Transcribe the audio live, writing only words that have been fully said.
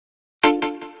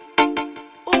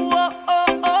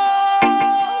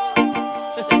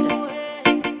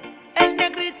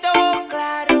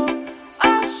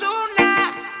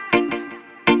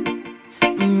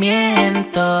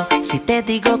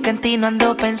digo que en ti no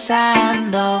ando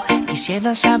pensando.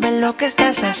 Quisiera saber lo que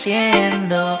estás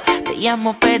haciendo. Te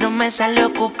llamo pero me sale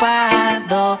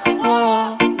ocupado.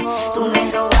 Oh. Tú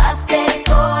me robaste el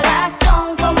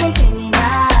corazón como un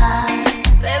criminal.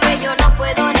 Bebé, yo no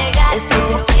puedo negar esto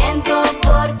que siento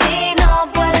por ti,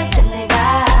 no puede ser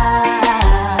legal.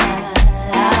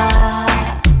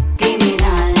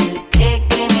 Criminal, qué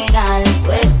criminal.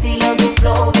 Tu estilo, tu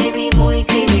flow, baby, muy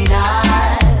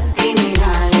criminal.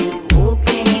 Criminal,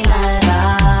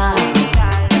 criminal.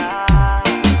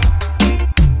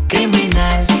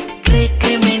 Criminal,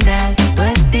 criminal. Tu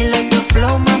estilo, tu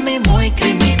flow, mami, muy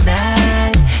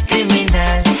criminal.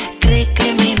 Criminal,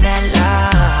 criminal.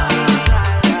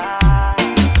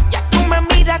 Ya tú me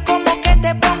miras como que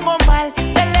te pongo mal.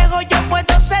 De lejos yo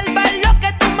puedo observar lo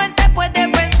que tu mente puede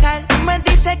pensar. Tú me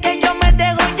dices que yo me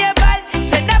dejo llevar.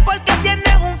 Será porque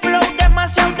tienes un flow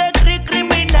demasiado de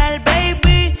criminal,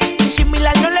 baby.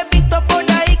 Similar no le he visto por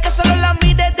ahí, que solo la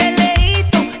mire de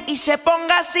lejito y se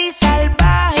ponga así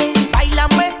salvaje.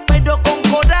 Báilame pero con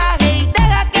coraje y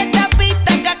deja que esta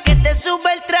pista haga que te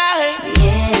sube el traje.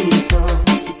 Miento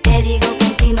si te digo que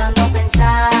en ti no ando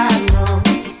pensando.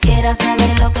 Quisiera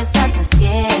saber lo que estás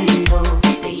haciendo.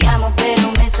 Te llamo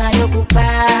pero me sale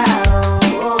ocupado.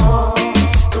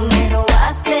 Tú me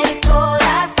robaste el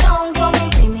corazón como un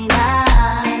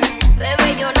criminal.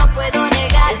 Bebé, yo no puedo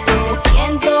negar esto que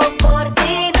siento por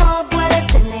ti, no puede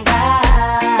ser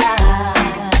legal.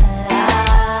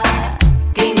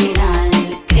 Criminal,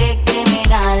 qué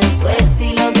criminal. Tu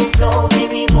estilo, tu flow,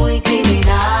 baby, muy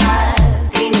criminal.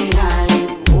 Criminal,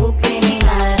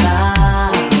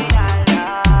 criminal.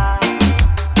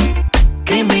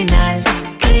 Criminal,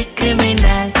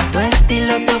 criminal. Tu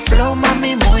estilo, tu flow,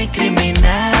 mami, muy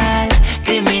criminal.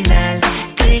 Criminal,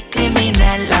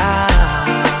 criminal.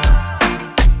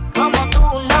 Como tú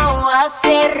lo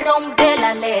haces, rompe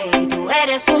la ley. Tú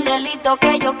eres un delito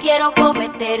que yo quiero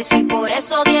cometer. Si por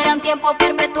eso dieran tiempo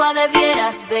perpetua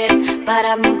debieras ver.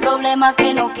 Para mí un problema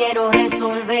que no quiero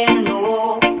resolver,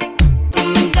 no. Tú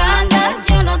me encantas,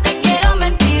 yo no te quiero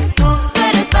mentir. Tú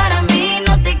eres para mí,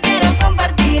 no te quiero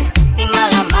compartir. Sin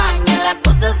mala maña, la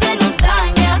cosa se nos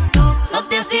daña. Tú no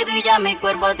te has ido y ya mi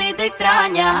cuerpo a ti te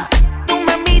extraña. Tú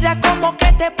me miras como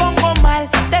que te pongo mal.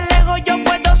 De lejos yo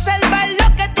puedo observar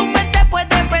lo que tu mente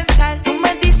puede pensar. Tú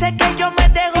me dices que yo me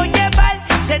dejo llevar.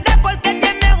 Será porque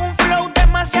tienes un flow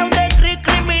demasiado de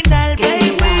criminal,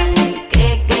 baby.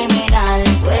 Criminal, criminal.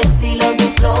 Tu estilo, tu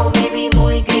flow, baby,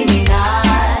 muy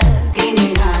criminal.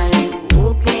 Criminal,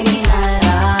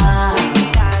 criminal.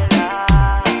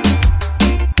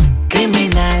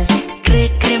 Criminal,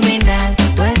 criminal.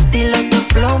 Tu estilo, tu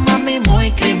flow, mami,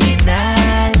 muy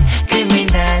criminal.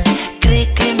 Criminal,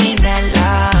 criminal.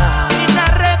 Latina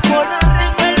Record,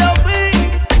 dímelo, vi.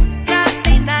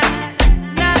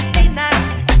 Latina,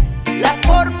 la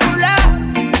fórmula.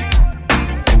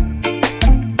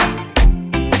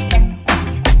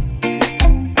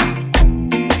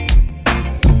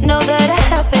 Know that I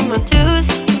have paid my dues.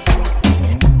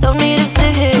 Don't need to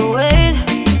sit here and wait.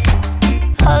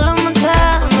 All of my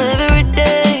time, every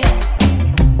day.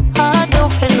 I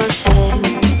don't feel no shame.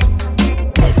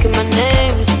 Taking my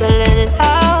name, spelling it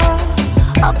out.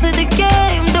 I'll play the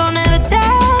game, don't ever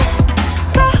doubt.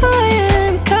 But who I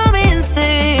am, come and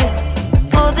see.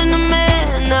 More than a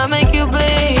man, I make you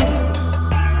bleed.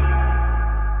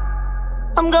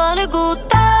 I'm gonna go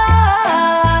down.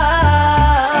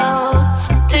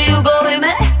 Till you go with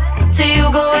me, till you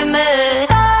go with me.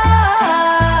 Down.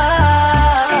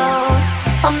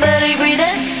 I'm barely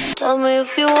breathing. Tell me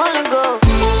if you wanna go.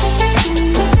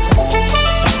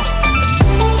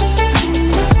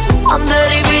 I'm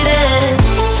barely breathing.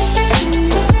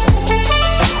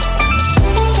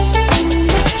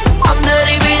 I'm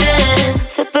barely breathing.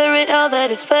 Separate all that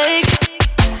is fake.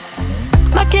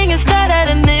 My king is not at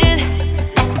a mid.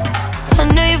 I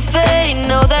know you're fake,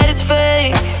 know that it's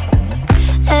fake.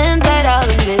 And that I'll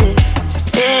admit.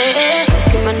 Yeah,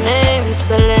 taking my name,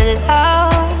 spelling it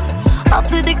out. I'll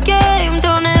play the game,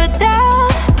 don't ever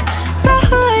doubt. But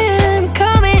who I am,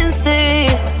 come and see.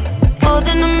 More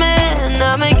than a man,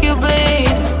 I'll make you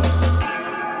bleed.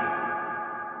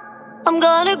 I'm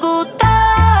gonna go down.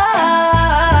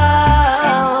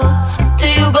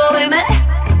 Till you go with me,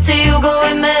 till you go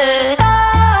with me. Down.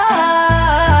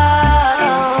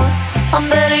 I'm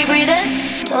barely breathing.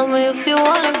 Tell me if you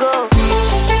wanna go.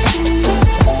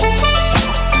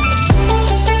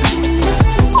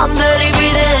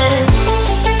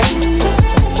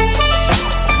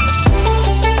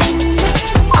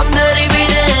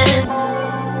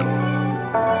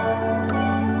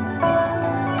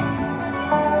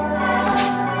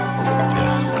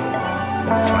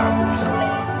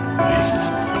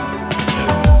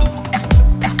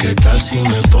 si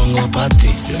me pongo pa' ti?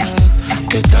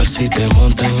 ¿Qué tal si te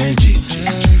montas en el Jeep?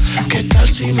 ¿Qué tal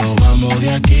si nos vamos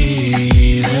de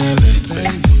aquí,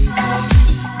 bebé?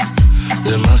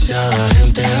 Demasiada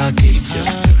gente aquí,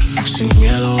 sin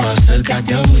miedo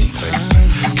acércate a mí.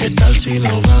 ¿Qué tal si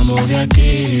nos vamos de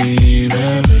aquí,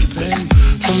 bebé?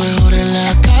 Lo mejor en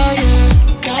la calle,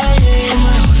 lo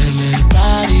mejor en el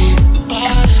party,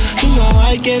 y no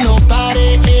hay que no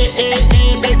pare,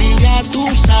 baby, ya tú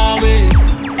sabes.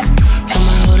 Lo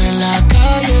mejor en la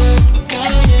calle,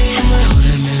 lo mejor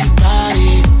en el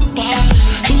party,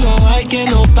 y no hay que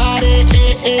no pare,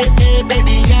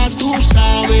 baby, ya tú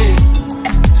sabes.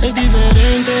 Es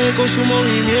diferente con su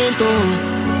movimiento,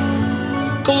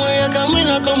 como ella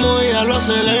camina, como ella lo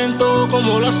hace lento,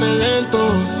 como lo hace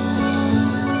lento.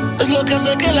 Es lo que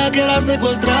hace que la quiera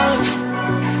secuestrar.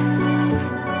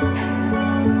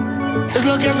 Es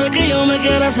lo que hace que yo me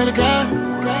quiera acercar.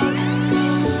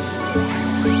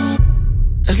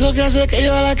 Es lo que hace que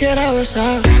yo la quiera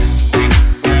besar.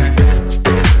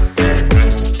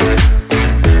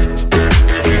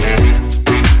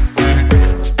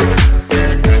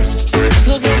 Es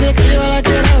lo que hace que yo la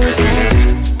quiera besar.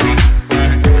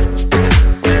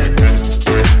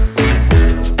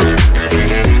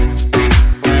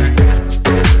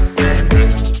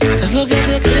 Es lo que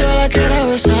hace que yo la quiera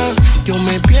besar. Yo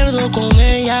me pierdo con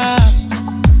ella.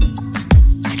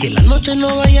 Que la noche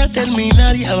no vaya a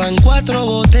terminar, ya van 4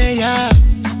 botellas.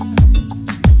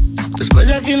 Después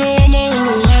de aquí nos vamos a un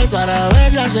lugar para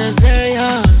ver las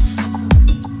estrellas.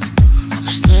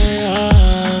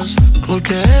 Estrellas,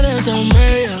 porque eres tan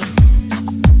bella.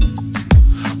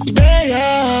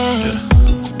 Bella.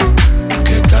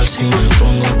 ¿Qué tal si me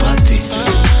pongo pa' ti?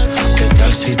 ¿Qué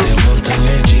tal si te montas en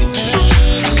el Jeep?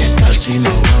 ¿Qué tal si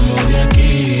nos vamos de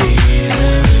aquí,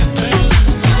 bebé?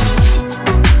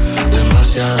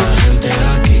 Demasiada gente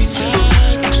aquí,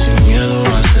 sin miedo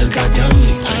acércate a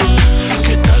mí.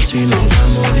 ¿Qué tal si nos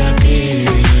vamos de aquí,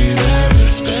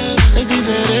 bebé? Es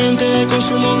diferente con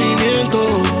su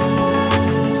movimiento,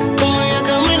 como ella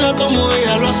camina, como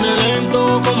ella lo hace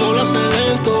lento, como lo hace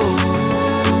lento.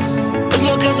 Es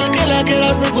lo que hace que la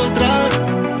quiera secuestrar.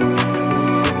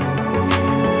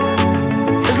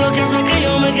 Es lo que hace que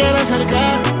yo me quiera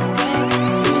acercar.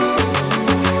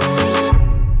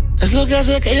 Es lo que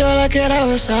hace que yo la quiera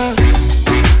besar.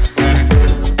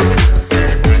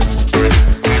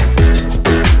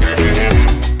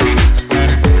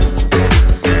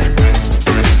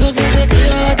 Es lo que hace que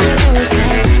yo la quiera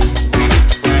besar.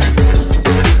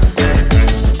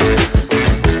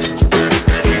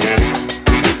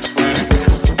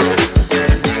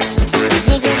 Es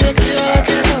lo que hace que yo la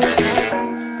quiera besar.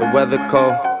 The weather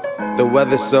cold, the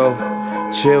weather so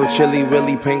chill, chilly,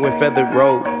 willy, penguin feather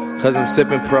road. Cause I'm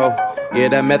sippin' pro, yeah,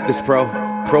 that meth is pro.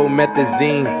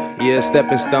 Promethazine, yeah,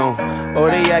 stepping stone. Oh,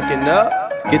 they acting up,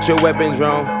 get your weapons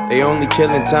wrong. They only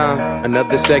killing time,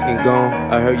 another second gone.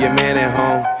 I heard your man at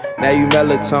home, now you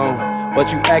melatonin,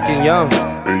 but you acting young,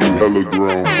 and you hella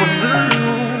grown.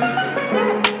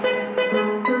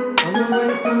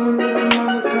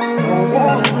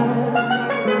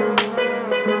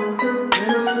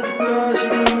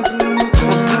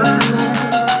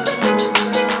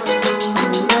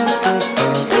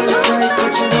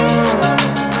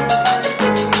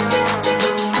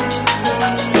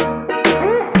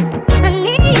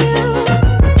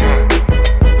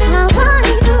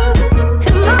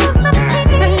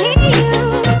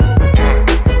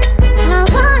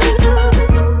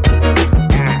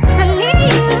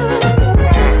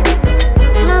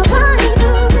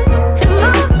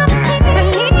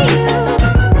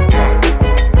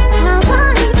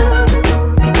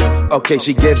 Okay,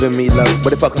 she giving me love,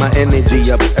 but it fuck my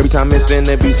energy up. Every time it's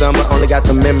finna be summer, only got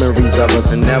the memories of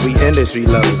us. And now we industry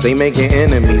lovers, they making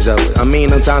enemies of us. I mean,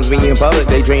 sometimes we in public,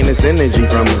 they drain this energy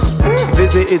from us.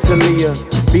 Visit Italia,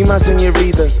 be my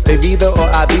senorita. They either or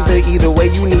I be there, either way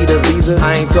you need a visa.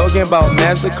 I ain't talking about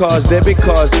MasterCards, debit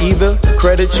cards either.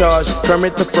 Credit charge,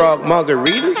 Kermit the Frog,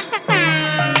 margaritas.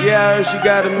 Yeah, I heard she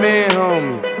got a man,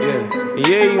 homie.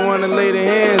 Yeah, you wanna lay the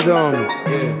hands on me.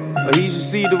 Yeah. But he should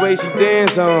see the way she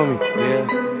dance on me,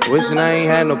 yeah. Wishing I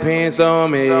ain't had no pants on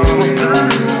me, yeah.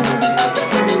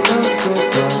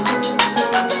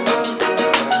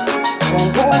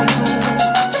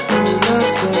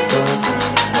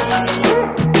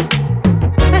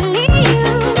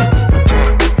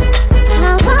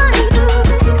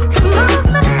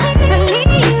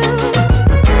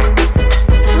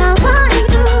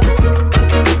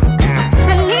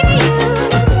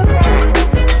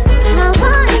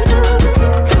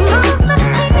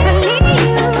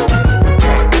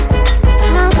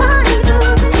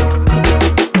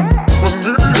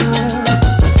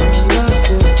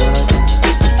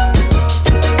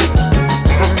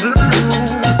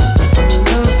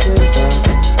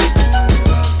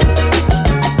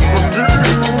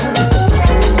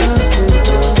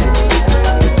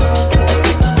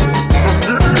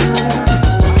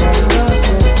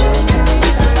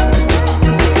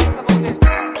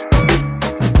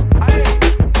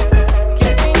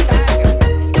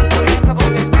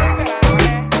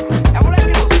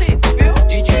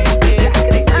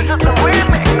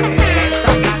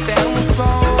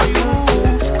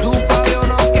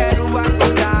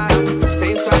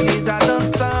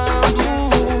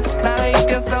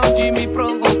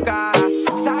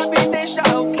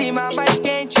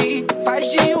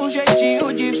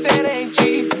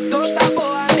 diferente. Toda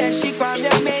boa mexe com a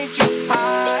minha mente.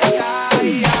 Ai,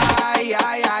 ai, ai,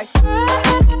 ai, ai.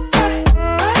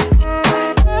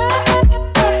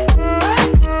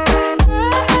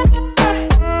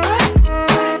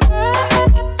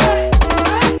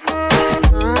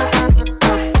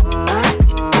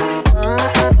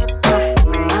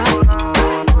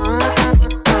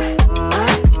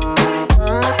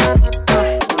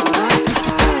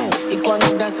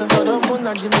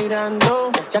 Admirando,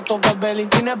 Chaco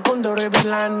Valentina punto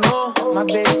revelando. My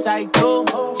bitch psycho,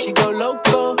 she go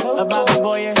loco. A Bobby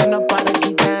boy and no para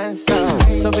she dance.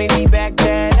 So baby back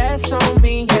that ass on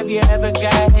me. Have you ever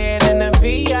got head in a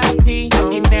VIP?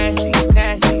 Get nasty,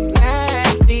 nasty,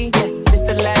 nasty. Yeah, it's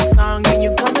the last song and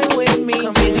you coming with me.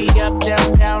 Baby up,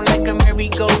 down, down like a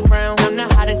merry-go-round. I'm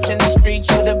the hottest in the street,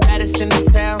 you the baddest in the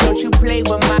town. Don't you play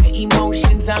with my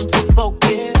emotions, I'm too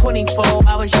focused. 24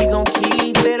 hours, she gon'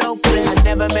 keep it open. I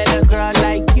never met a girl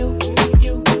like you.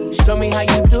 Show me how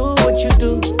you do what you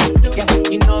do. Yeah,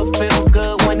 you know it feel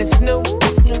good when it's new.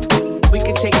 We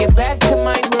can take it back to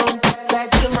my room. Back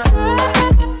to my room.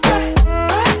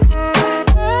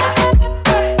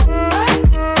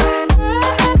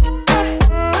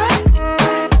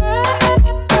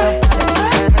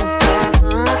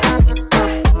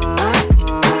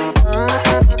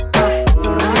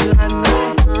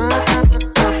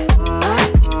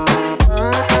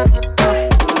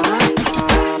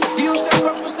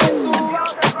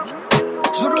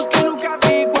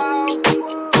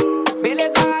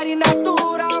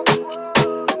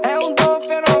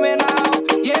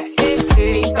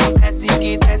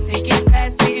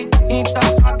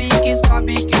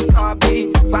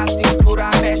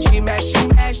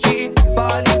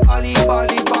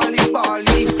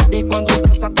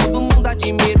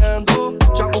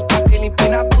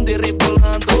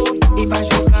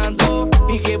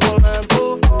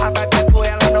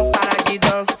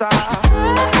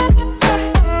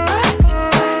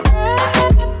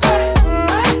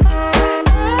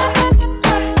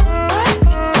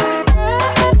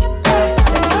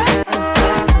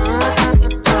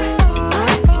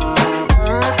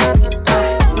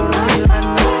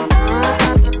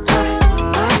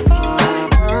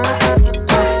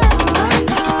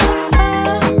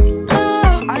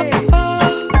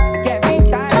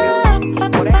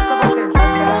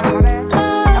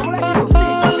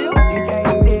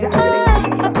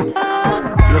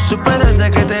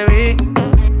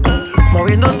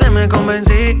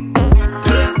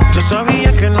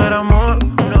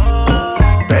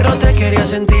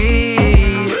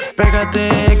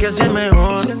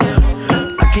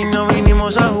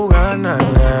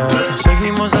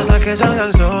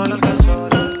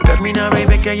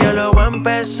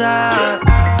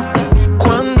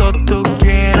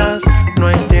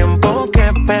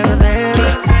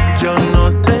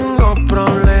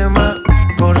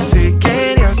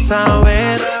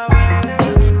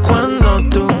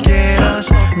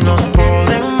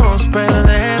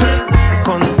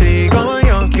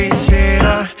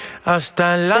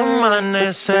 Hasta el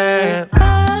amanecer.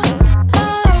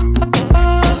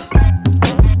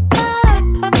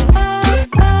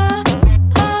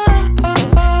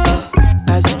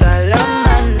 Hasta el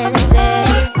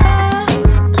amanecer.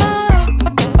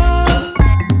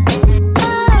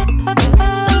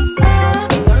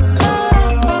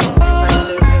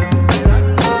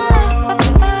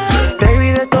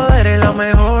 Baby, de todo eres la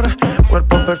mejor.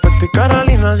 Cuerpo perfecto y cara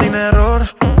linda sin error.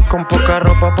 Con poca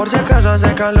ropa por si acaso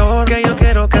hace calor. Que yo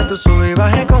quiero que tú subas y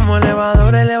bajes como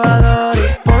elevador, elevador.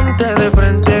 Y ponte de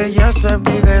frente, ya es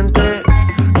evidente.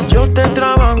 Yo te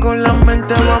trabajo en la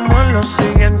mente, vamos a lo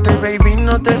siguiente. Baby,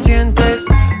 no te sientes.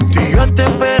 Tú y yo a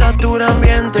temperatura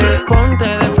ambiente. Ponte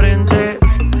de frente.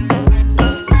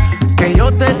 Que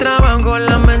yo te trabajo en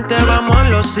la mente, vamos a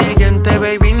lo siguiente.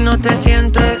 Baby, no te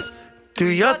sientes. Tú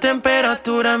y yo a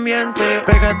temperatura ambiente.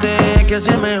 Pégate que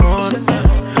hace mejor.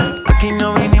 Aquí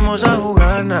no vinimos a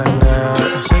jugar, nada.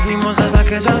 Seguimos hasta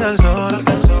que salga el sol.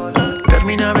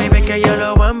 Termina, baby, que yo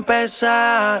lo voy a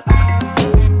empezar.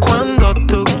 Cuando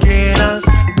tú quieras,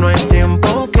 no hay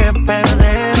tiempo que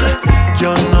perder.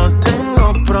 Yo no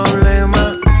tengo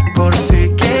problema, por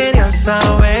si querías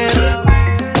saber.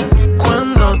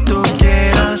 Cuando tú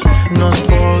quieras, nos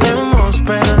podemos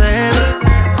perder.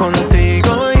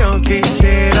 Contigo yo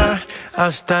quisiera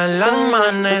hasta el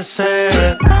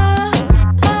amanecer.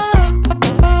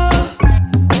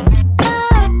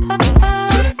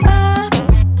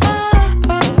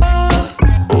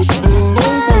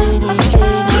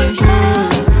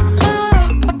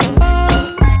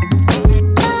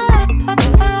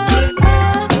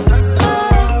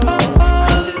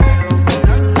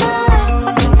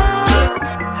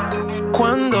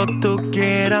 Cuando Cuando tú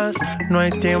quieras, no hay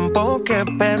tiempo que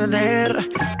perder.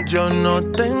 Yo no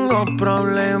tengo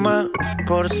problema,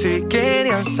 por si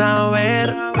querías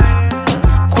saber.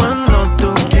 Cuando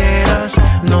tú quieras,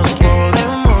 nos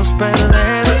podemos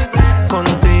perder.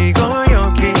 Contigo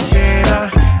yo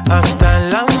quisiera hasta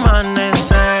el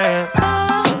amanecer.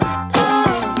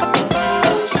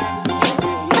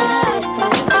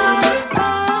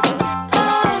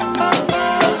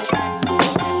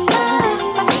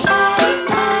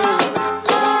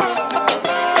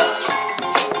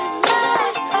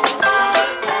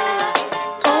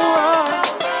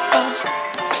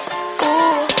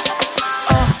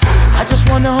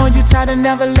 Try to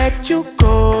never let you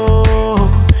go.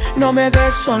 No me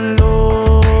des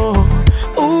solo.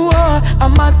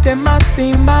 Amarte más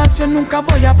y más, yo nunca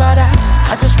voy a parar.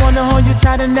 I just wanna hold you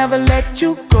tight and never let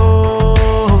you go.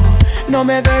 No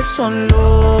me des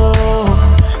solo.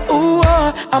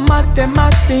 Amarte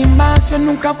más y más, yo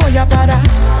nunca voy a parar.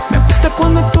 Me gusta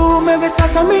cuando tú me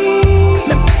besas a mí.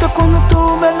 Me gusta cuando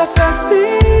tú me lo haces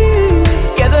así.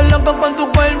 Quedo loco con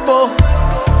tu cuerpo.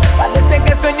 Parece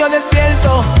que sueño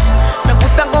despierto. Me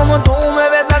gusta como tú me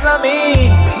besas a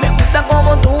mí. Me gusta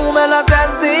como tú me lo haces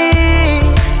así.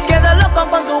 Quedo loco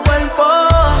con tu cuerpo.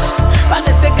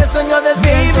 Parece que sueño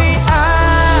despierto. Baby,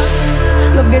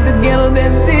 lo que te quiero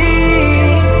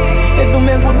decir, que tú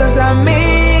me gustas a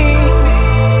mí.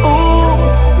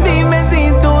 Dime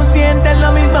si tú sientes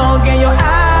lo mismo que yo.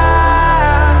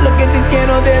 Lo que te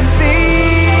quiero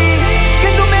decir, que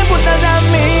tú me gustas a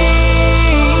mí.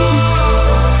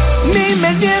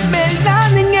 Dime si es verdad,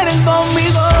 si quieres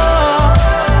conmigo.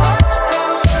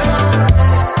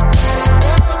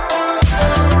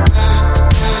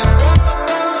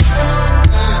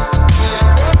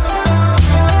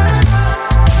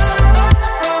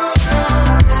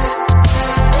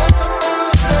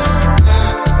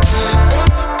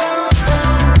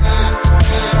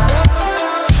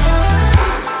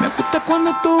 Me gusta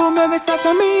cuando tú me besas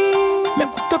a mí. Me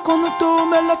gusta cuando tú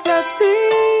me lo haces así.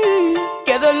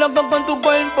 Quedo loco con tu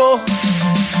cuerpo.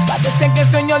 Parece que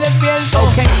sueño despierto.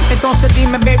 Ok, entonces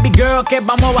dime, baby girl, ¿qué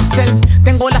vamos a hacer?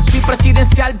 Tengo la suite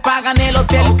presidencial, pagan el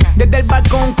hotel. Desde el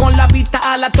balcón con la vista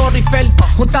a la Torre Eiffel.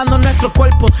 Juntando nuestro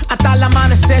cuerpo hasta el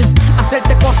amanecer.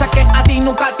 Hacerte cosas que a ti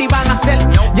nunca te iban a hacer.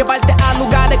 Llevarte a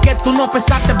lugares que tú no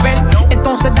pensaste ver.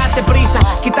 Entonces date prisa,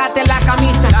 quítate la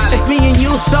camisa. It's me and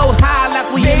you so high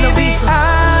like we in the visa.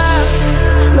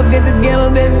 Lo que te quiero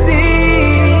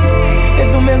decir, que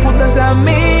tú me gustas a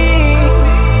mí.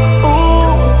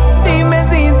 Dime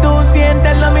si tú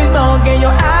sientes lo mismo que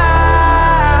yo.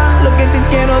 Lo que te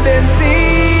quiero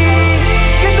decir,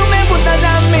 que tú me gustas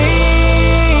a mí.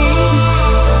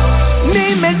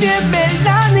 Dime si es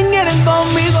verdad, si quieres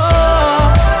conmigo.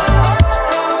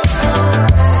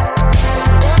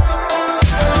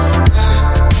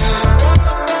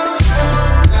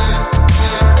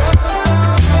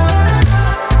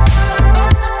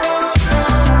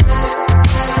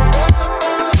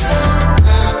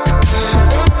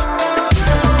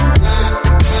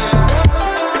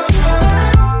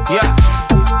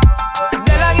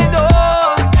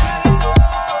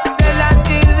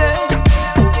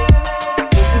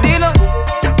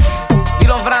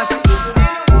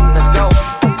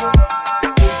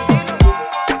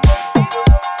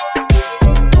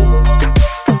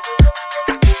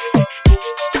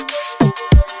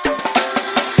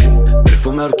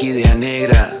 Orquídea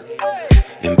negra,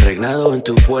 impregnado en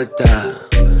tu puerta.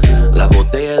 La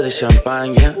botella de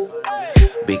champaña,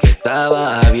 vi que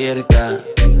estaba abierta.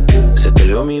 Se te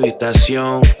olvidó mi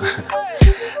habitación,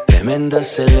 tremenda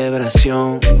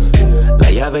celebración. La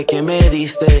llave que me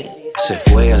diste se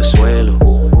fue al suelo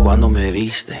cuando me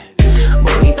viste.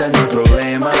 Bonita, no hay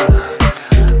problema,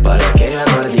 ¿para qué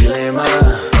armar dilema?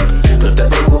 No te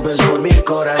preocupes por mi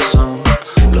corazón,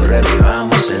 lo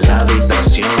revivamos en la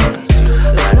habitación.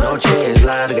 La noche es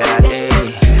larga,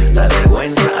 la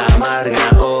vergüenza amarga,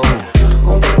 oh.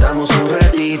 Compartamos un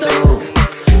ratito,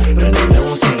 préndeme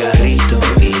un cigarrito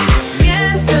y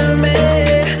miénteme,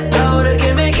 ahora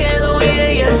que me quedo y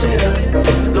ella se va.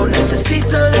 No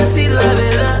necesito decir la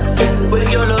verdad, pues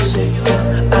yo lo sé.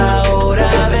 Ahora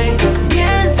ven,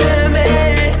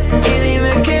 miénteme,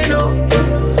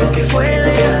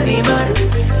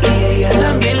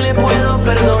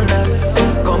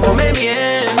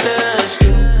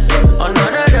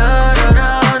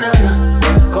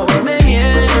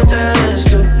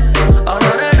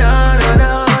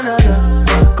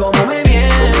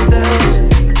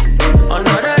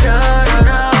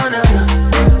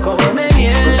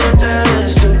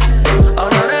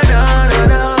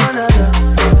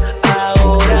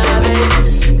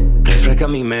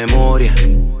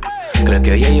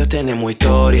 Dios tenemos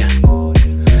historia.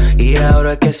 Y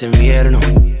ahora que es invierno,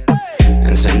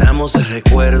 encendamos el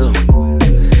recuerdo.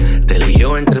 Te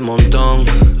eligió entre el montón,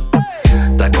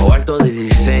 taco alto de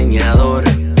diseñador.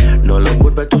 No lo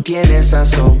culpes, tú tienes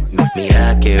sazón.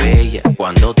 Mira qué bella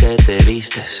cuando te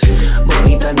vistes.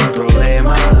 Bonita no hay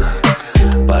problema,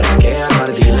 ¿para qué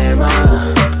armar dilema?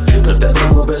 No te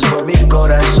preocupes por mi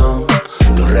corazón,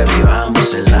 lo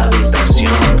revivamos en la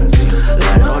habitación.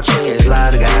 La noche es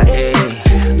larga,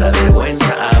 la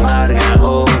vergüenza amarga,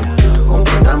 oh.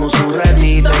 Compartamos un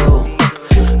ratito,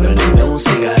 prendeme un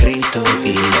cigarrito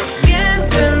y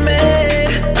miénteme,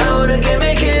 ahora que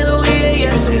me quedo y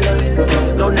ella se va.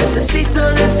 No necesito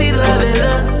decir la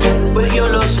verdad, pues yo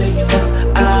lo sé.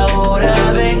 Ahora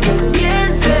ven,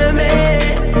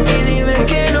 miénteme y dime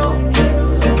que no,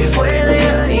 que fue de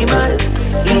animal.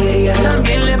 Y ella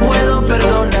también le puedo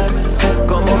perdonar,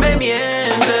 como me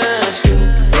mientes tú.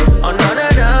 Oh, no, no,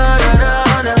 no,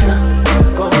 no, no, no.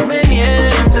 Como me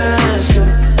mientes tú.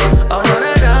 Oh, no,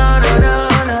 no, no, no,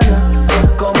 no,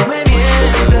 no. Como me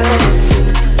mientes.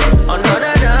 Oh, no, no,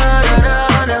 no, no,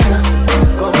 no, no.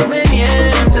 Como me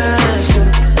mientes tú.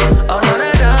 Oh, no, no,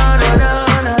 no, no,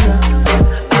 no, no.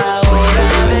 Ahora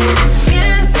ven,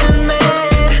 siénteme,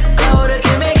 ahora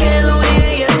que me quedo y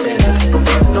ella se va.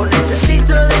 No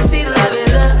necesito decir la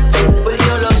verdad, pues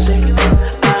yo lo sé.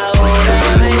 Ahora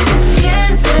ven,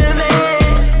 miénteme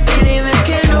y dime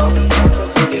que no,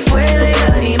 que fue del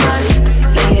animal.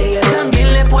 Y ella también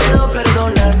le puedo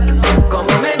perdonar,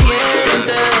 como me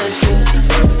mientes tú.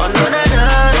 Oh, no, no, no,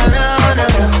 no, no,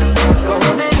 no. Como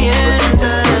me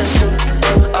mientes tú.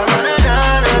 Oh, no, no,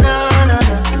 no, no, no,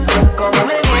 no. Como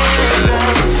me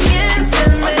mientes.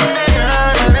 Miénteme. Oh,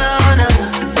 no, no, no, no,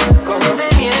 no. Como me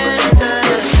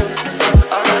mientes tú.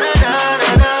 Oh, no, no,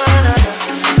 no, no, no, no.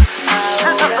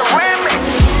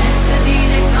 Mr.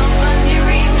 DJ, somebody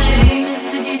replay.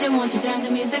 Mr. DJ, won't you turn the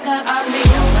music up? I'll be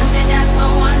up on the dance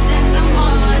floor wanting some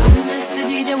more. Mr.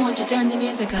 DJ, won't you turn the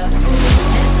music up?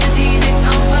 Mr. DJ,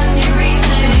 somebody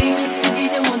replay. Mr.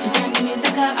 DJ, won't you turn the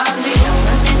music up? I'll be up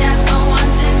on the dance floor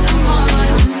wanting some more.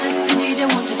 Mr. DJ,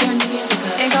 won't you turn the music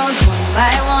up? It goes 1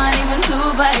 by 1, even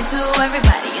 2 by 2.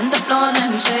 Everybody in the floor, let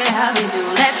me show you how we do.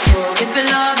 Let's go. Dip it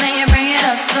low, then you bring it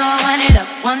up slow. Wind it up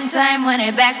 1 time, wind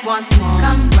it back once more.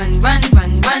 Come run, run,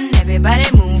 run, run. Everybody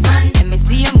move, run. Let me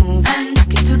see you move, and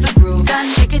rock it to the groove. Done.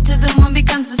 Shake it till the moon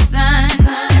becomes the sun.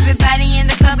 Everybody in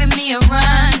the club, give me a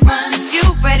run, run.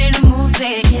 You ready to move?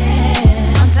 Say it,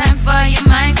 yeah. 1 time for your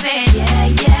mind, say it, yeah,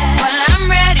 yeah. Well, I'm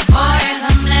ready for you.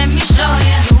 Come, let me show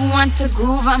you. You want to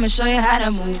groove? I'ma show you how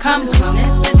to move. Come, come.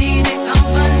 Mr. DJ,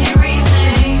 somebody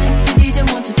replay. Mr. DJ,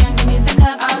 won't you turn the music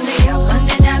up? I'll lay up on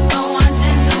the dance floor,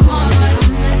 wanting some more.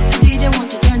 Mr. DJ,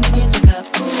 won't you turn the music up?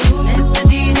 Mr.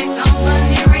 DJ,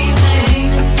 somebody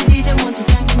replay. Mr. DJ, won't you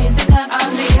turn the music up?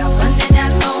 I'll lay up on the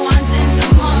dance floor, wanting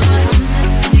some more.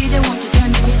 Mr. DJ, won't you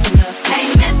turn the music up? Hey,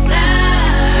 mister,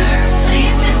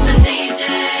 please, Mr. DJ,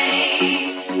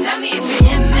 tell me if you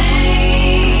hear me.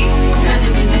 Turn the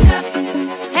music up.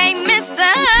 Hey,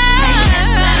 mister,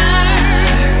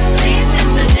 please,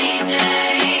 Mr. DJ,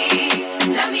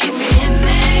 tell me if you hear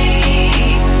me.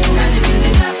 Turn the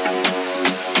music up.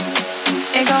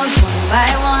 It goes 1 by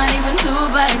 1, even 2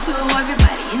 by 2.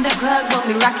 Everybody in the club will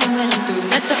be rocking when I'm through.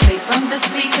 Let the bass from the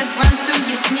speakers run through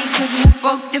your sneakers. Move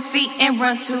both your feet and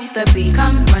run to the beat.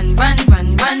 Come run, run,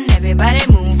 run, run. Everybody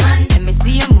move, run. Let me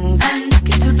see you move, and rock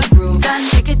it to the groove. Done.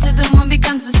 Shake it till the moon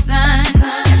becomes the sun.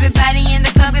 Everybody in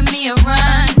the club, give me a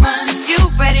run, run. You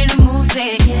ready to move?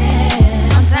 Say it,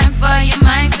 yeah. 1 time for your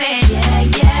mind, say it, yeah,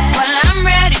 yeah. Well, I'm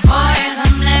ready for you.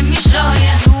 Come, let me show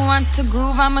you. You want to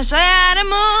groove? I'ma show you how to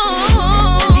move.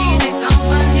 Mr. DJ,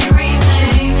 somebody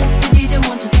replay. Mr. DJ,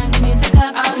 won't you turn the music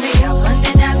up? I'll lay up on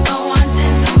the dance floor,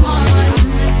 wanting some more.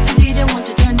 Mr. DJ, won't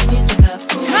you turn the music up?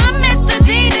 Come, Mr.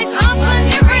 DJ,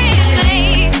 somebody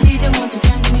replay. Mr. DJ, won't you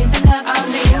turn the music up? I'll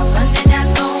lay up on the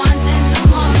dance floor, wanting some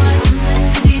more.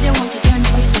 Mr. DJ, won't you turn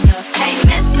the music up? Hey,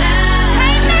 mister,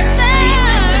 please,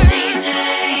 Mr. DJ,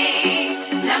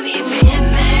 tell me if you hear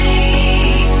me.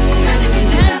 Turn the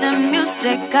music up. Turn the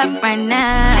music up right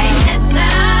now. Hey, mister,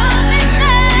 please,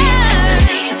 Mr.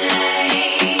 DJ,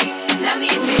 tell me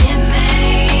if you hear me.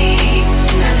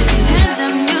 Turn the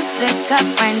music up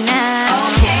right now.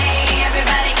 Okay,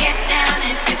 everybody get down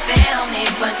if you feel me.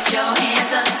 Put your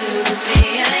hands up to the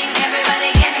ceiling. Everybody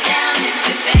get down if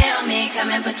you feel me. Come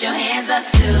and put your hands up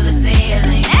to the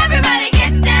ceiling. Everybody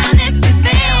get down if you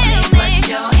feel me. Put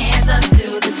your hands up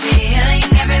to the ceiling.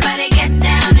 Everybody get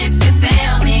down if you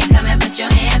feel me. Come and put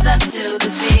your hands up to the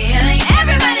ceiling.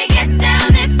 Everybody get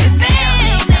down if you feel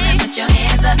me. Come and put your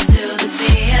hands up to the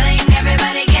ceiling.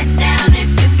 Everybody get down if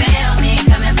you feel me.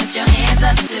 Come and put your hands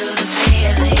up to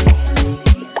feeling.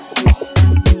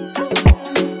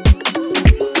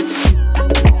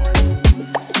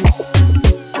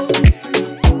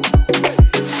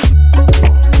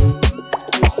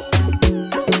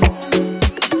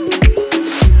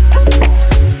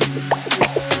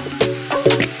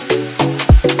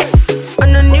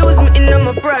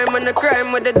 Prime on the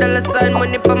crime with a dollar sign,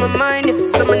 money for my mind. Yeah.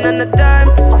 Summon on the time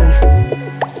for spin.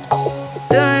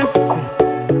 Time for spin.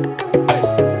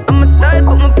 I'm a style,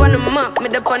 put me on the map, me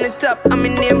up on the top. I'm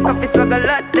in name, coffee swag a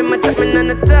lot. Them a chat me on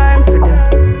the time for them.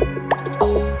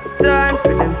 Time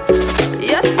for them.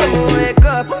 Yes, I'ma wake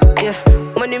up. Yeah,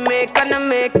 money make and I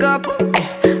make up.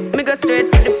 Yeah, me go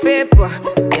straight for the paper.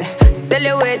 Yeah, tell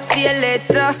you wait, see you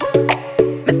later.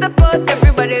 Me support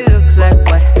everybody look like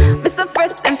what? Me so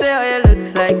fresh, them say how you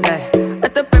look like that. I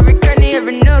top every cranny,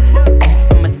 every nook.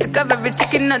 I'ma stick up every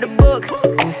chicken out the book.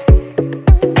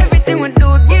 Everything we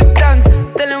do, give thanks.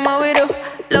 Tell them what we do.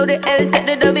 Load the L, take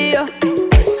the W.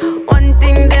 One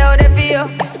thing they out there for you.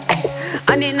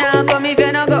 I need now come if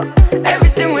you no go.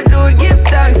 Everything we do, give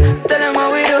thanks. Tell them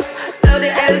what we do. Load the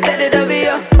L, take the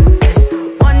W.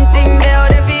 One thing they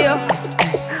out there for you.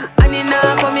 I need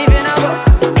now come if you no go.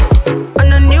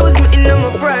 I'm a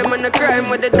prime on the crime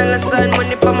with a dollar sign,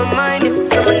 money for my mind. Yeah.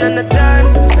 Summon on the time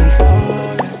for spin.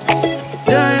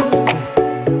 Time for spin.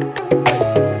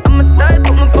 I'm a style,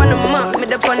 put me on the map, me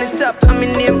up on the top. I'm in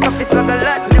name, coffee swag a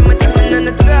lot. Them a chopping on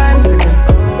the time for them.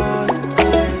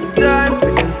 Time for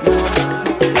them.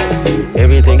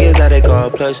 Everything is how they call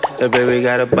plush. The baby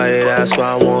got a body that's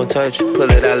why I won't touch. Pull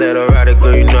it out, let her ride it,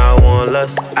 girl, you know I want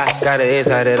lust. I got it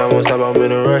inside it, I won't stop, I'm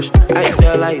in a rush. I eat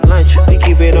that like lunch, we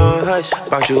keep it on hush.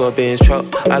 Box you up in his truck,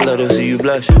 I love to see you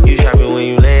blush. You shopping when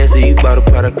you land, so you bought a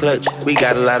product clutch. We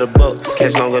got a lot of bucks,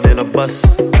 catch longer than a bus.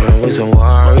 We some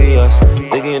warriors,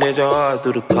 looking at your heart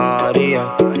through the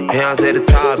cardio. Beyonce at the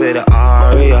top of the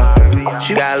aria.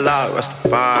 She got a lot,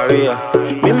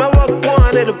 Rastafari. Me and my walk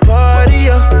one at the party,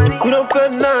 yeah. We don't feel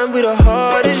nothing, we the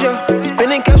hardest, yeah.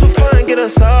 Spending cash for fun, get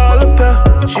us all a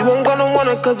pair. She won't gonna want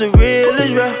it cause the real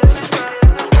is real.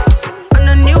 On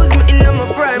the news, me in my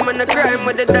prime, on the crime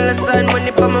with a dollar sign,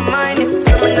 money for my mind. Yeah.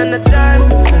 Summon on the time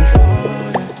for spin.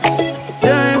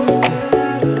 Time for spin.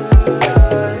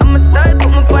 I'm a style, put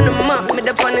me on the map, me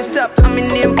up on the top. I'm in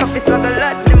name, coffee swag a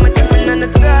lot. Them a chopping on the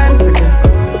time for them.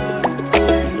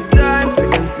 Time for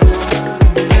them.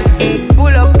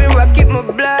 Pull up and rock, keep my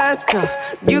blast off.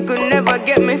 You could never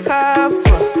get me half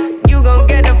off. You gon'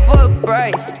 get a full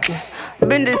price. Yeah.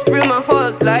 Been this real my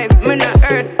whole life. Me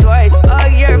not earth twice. All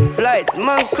year flights.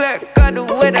 Montclair got the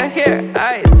weather here.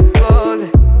 Ice cold.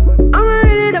 I'ma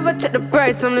really never check the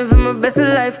price. I'm living my best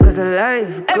life cause of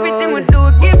life. Everything we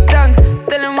do, give thanks.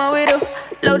 Tell them what we do.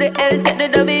 Load the L, take the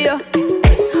W.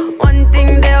 One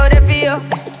thing they out there for you.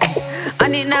 I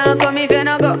need now come if you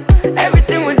no go.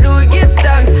 Everything we do, give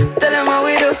thanks. Tell them what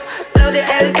we do. Load the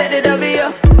L, take the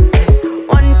W.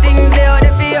 One thing they out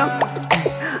there for you.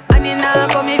 I need now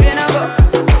come if you no go.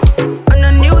 On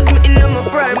the news, me in my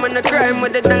prime, on the crime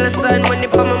with a dollar sign, money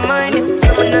for my mind. Yeah.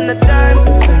 Summon on the time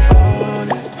for spin.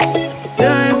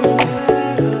 Time for spin.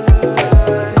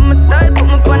 I'm a style, put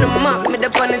me on the map, me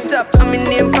up on the top. I'm in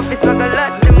name, coffee swag a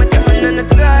lot. Them a chopping on the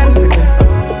time for them.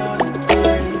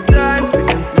 Time for them.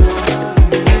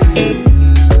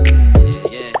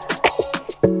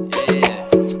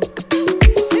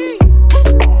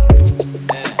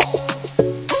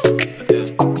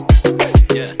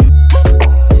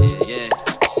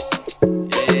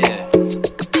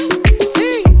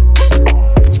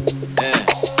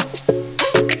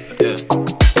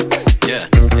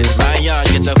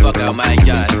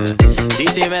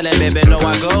 Baby, know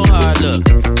I go hard, look.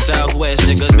 Southwest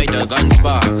niggas make the gun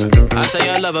spark. I say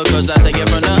I love her cause I take it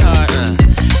from the heart.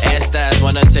 Ass stats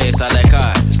wanna taste, I like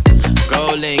hard.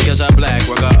 Gold link cause I black,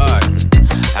 work of art.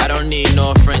 I don't need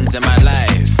no friends in my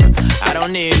life. I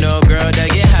don't need no girl that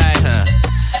get high,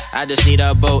 I just need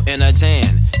a boat and a tan.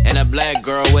 And a black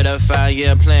girl with a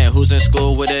 5-year plan. Who's in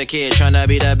school with a kid, tryna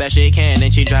be the best she can.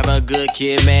 And she drive a good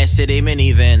kid, Mad City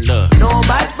minivan, look. No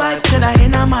bad vibe could I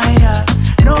in my yard.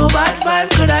 No bad vibe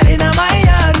could I in my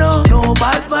yard. No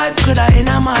bad vibe could I in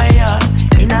my yard.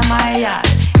 In my yard,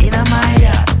 in my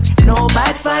yard. No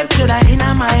bad vibe could I in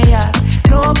my yard.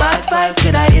 No bad vibe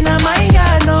could I in my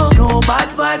yard. No bad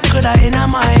vibe could I in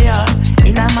my yard.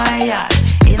 In my yard,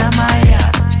 in my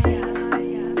yard.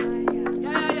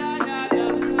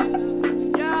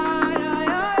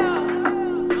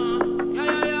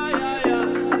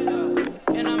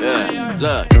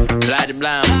 Look,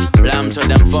 blam to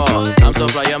them fall. I'm so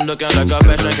fly, I'm looking like a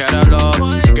fashion catalog.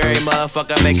 Scary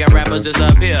motherfucker making rappers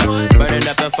disappear. Burning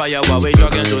up the fire while we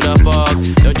jogging through the fog.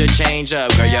 Don't you change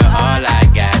up, girl, you're all I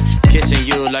got. Kissing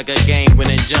like a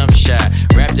game-winning jump shot.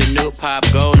 Rap the new pop,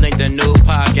 gold link the new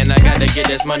pop, and I gotta get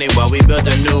this money while we build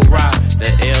a new rock.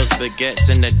 The L's, baguettes,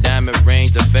 and the diamond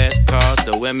rings, the fast cars,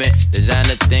 the women,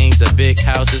 designer things, the big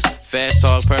houses, fast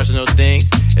talk, personal things.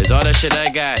 Is all the shit I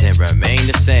got and remain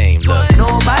the same. Look. No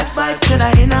bad vibe could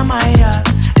I in my yard.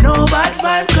 No bad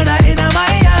vibe could I in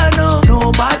my yard.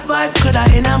 No bad vibe could I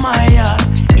in my yard.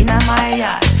 In my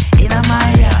yard, in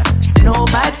my yard. No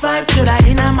bad vibe could I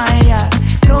in my yard.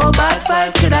 No bad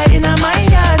vibe could I in my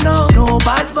yard. No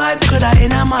bad vibe could I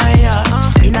in my yard.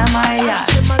 In my yard,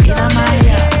 in my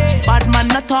yard. Bad man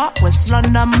not talk, West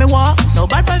London me walk. No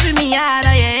bad vibe in me yard,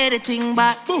 I hear everything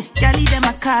back. Gally them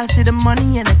a call, see the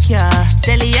money in the car.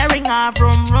 Sell a ring off,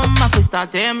 rum, I fi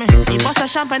start hear me. The boss a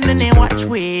champagne, then they watch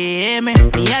with me.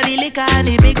 The the liquor and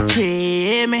the big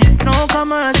tray me. No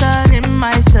commercial in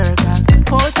my circle.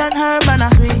 Hot and herb and a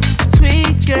sweet,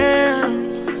 sweet girl.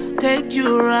 Take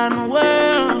you around the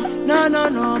world.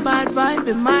 No bad vibe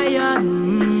in my yard.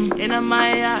 In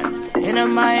my yard, in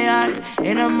my yard,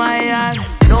 in my yard.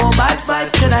 No bad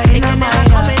vibe could I in my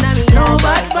yard. No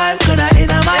bad vibe could I in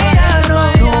my yard.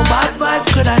 No bad vibe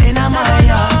could I in my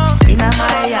yard. In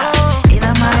my yard, in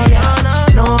my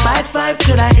yard. No bad vibe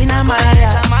could I in my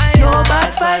yard. No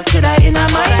bad vibe could I in my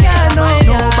yard.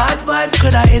 No bad vibe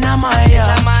could I in my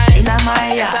yard. In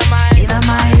my yard, in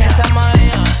my yard.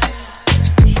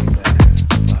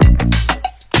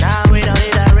 Now we don't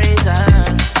need a reason.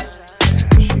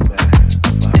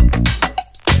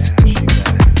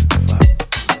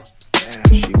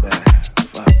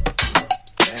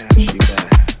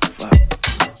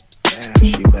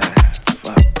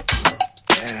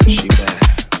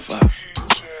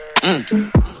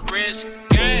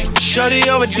 Shorty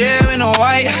over there in a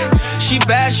white. She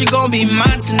bad, she gon' be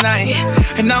mine tonight.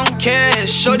 And I don't care,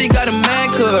 shorty got a man,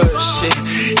 cause shit,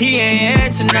 he ain't here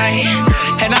tonight.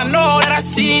 And I know that I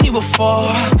seen you before.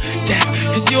 Damn,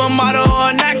 is you a model or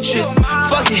an actress?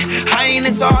 Fuck it, I ain't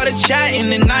into all the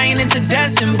chatting and I ain't into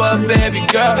dancing, but baby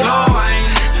girl, slow wine,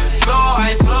 slow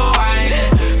wine, slow wine.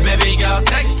 Baby girl,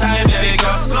 take time, baby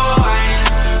girl, slow wine,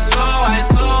 slow wine,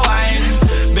 slow wine.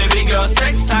 Baby girl,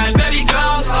 take time, baby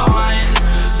girl, slow wine.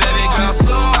 Baby girl,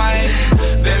 slow wine.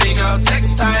 Baby girl, take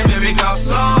time. Baby girl,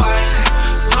 slow wine.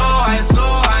 Slow wine,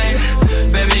 slow wine.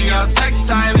 Baby girl, take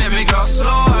time. Baby girl,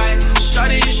 slow wine.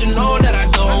 Shawty, you should know that I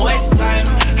don't waste time.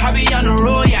 I be on the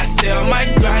road, yeah, I stay on my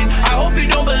grind. I hope you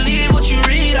don't believe what you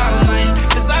read online,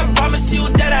 cause I promise you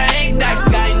that I ain't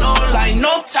that guy. No lie,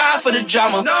 no time for the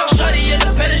drama. Shawty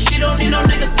independent, she don't need no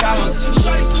niggas' commas.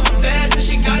 Shawty super fast and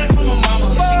she got it from her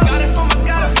mama. She got it from her mama.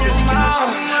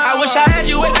 I wish I had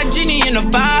you as that genie in a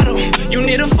bottle. You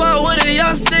need a fuck with a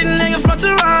young sick nigga from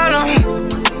Toronto.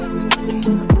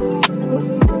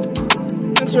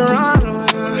 In Toronto,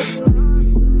 yeah.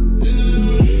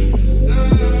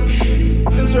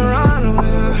 In Toronto,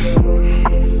 yeah.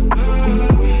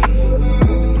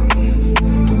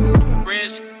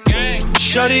 Rich gang.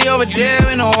 Shorty over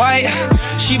there in a white.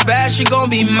 She bad, she gon'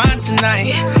 be mine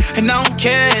tonight. And I don't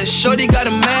care, shorty got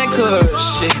a man,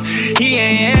 cause shit, he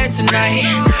ain't here tonight.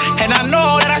 And I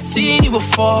know that I seen you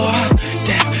before.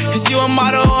 Damn, is you a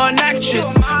model or an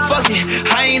actress? Fuck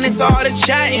it, I ain't into all the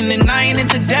chatting and I ain't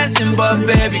into dancing, but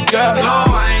baby girl, slow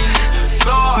wine,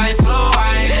 slow wine, slow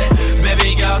wine.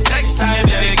 Baby girl, take time,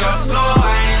 baby girl, slow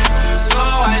wine,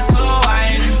 slow wine, slow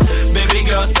wine. Baby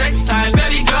girl, take time,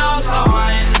 baby girl, slow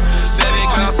wine. Baby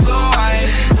girl, slow wine.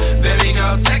 Baby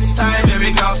girl, take time,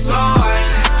 baby girl, slow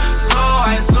wine. Slow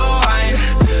wine, slow wine.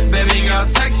 Baby girl,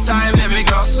 take time, baby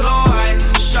girl, slow wine.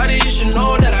 Shawty, you should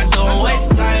know that I don't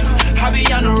waste time. I be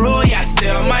on the road, yeah, I stay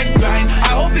on my grind.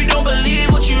 I hope you don't believe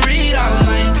what you read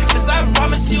online, cause I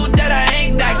promise you that I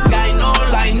ain't that guy. No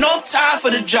lie, no time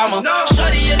for the drama.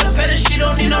 Shawty independent, she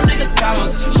don't need no niggas'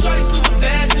 commas. Shawty super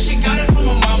fast and she got it from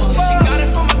her mama. She got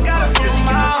it from her mama.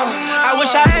 I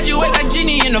wish I had you as that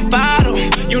genie in a bottle.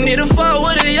 You need a fuck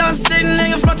with a young sick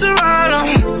nigga from Toronto.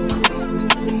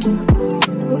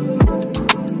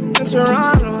 In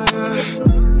Toronto, yeah.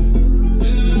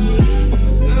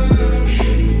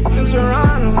 In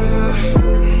Toronto, yeah.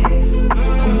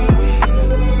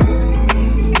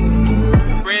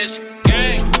 Rich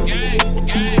gang, gang,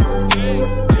 gang,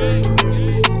 gang.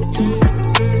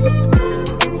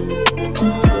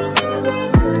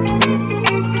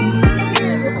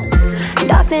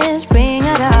 Darkness bring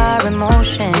out our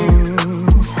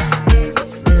emotions.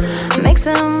 Mix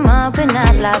them up in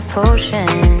that life potion.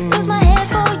 Lose my head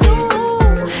for you.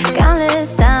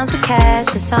 Countless times we catch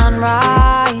the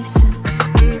sunrise.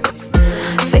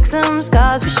 Fix some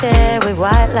scars we share with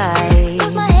white lights.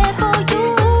 Lose my head for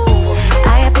you.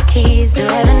 I got the keys to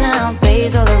heaven now.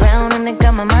 Bays all around and they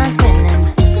got my mind spinning.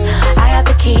 I got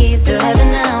the keys to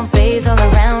heaven now.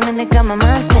 they got my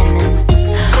mind spinning.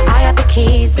 I got the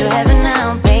keys to heaven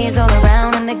now, bays all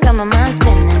around and they got my mind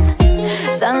spinning.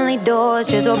 Suddenly doors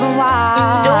just open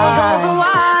wide. Doors open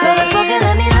wide. Love is smoking,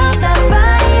 let me love that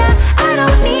fire. I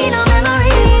don't need no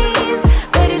memories.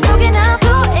 But it's broken, I'm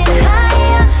floating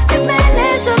higher. This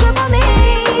madness so good for me.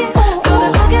 Love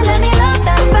is smoking, let me love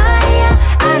that fire.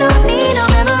 I don't need no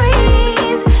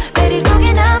memories. But it's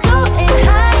broken, I'm floating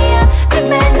higher. This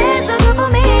madness so good for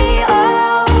me.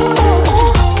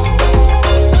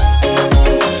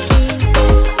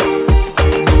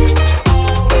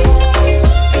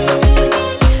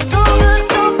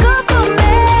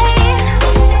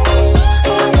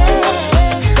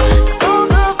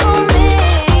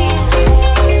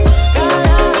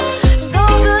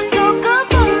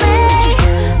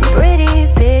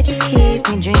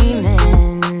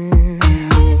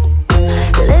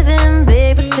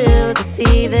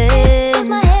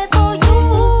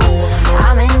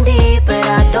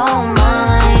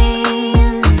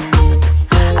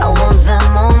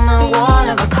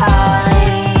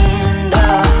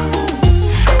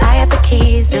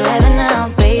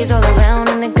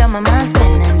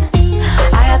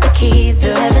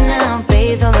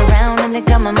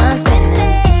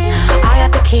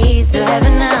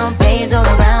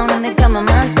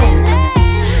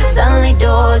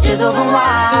 Just open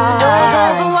wide. Doors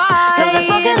open wide. Love is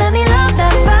smoking, let me love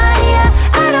that fire.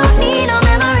 I don't need no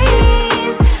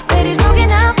memories. But it's broken,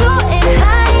 I'm floating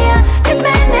higher. This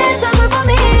madness so good for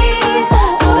me.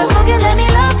 Love is smoking, let me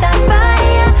love that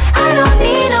fire. I don't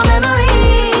need no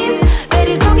memories. But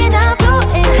it's broken, I'm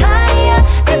floating higher.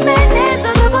 This madness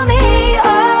so good for me.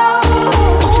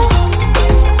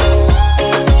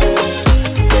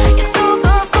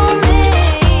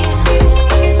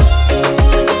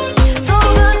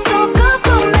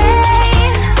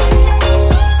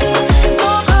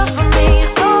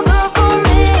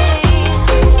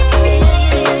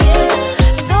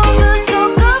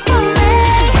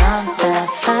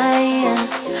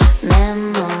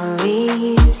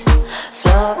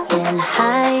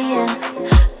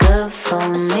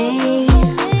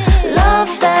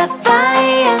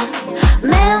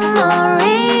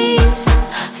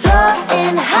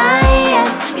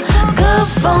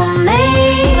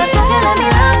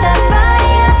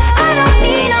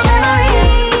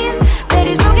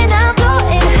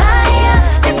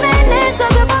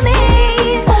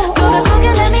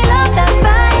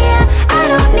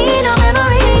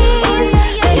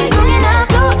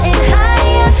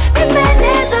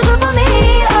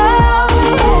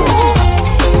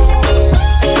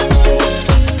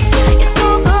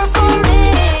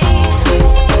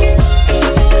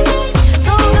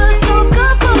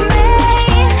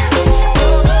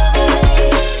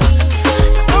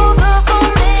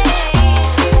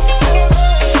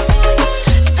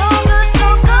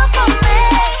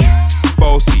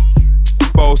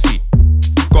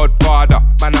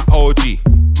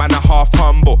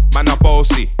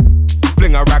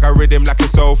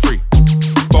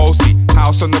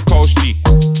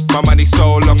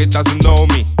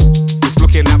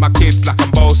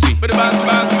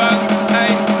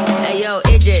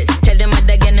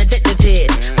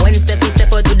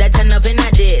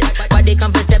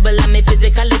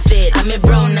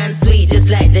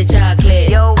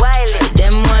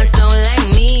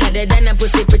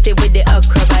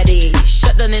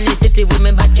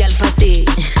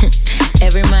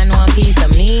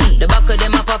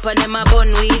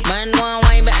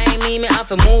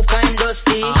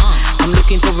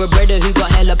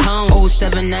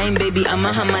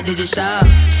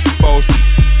 Bossy,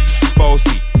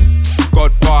 bossy,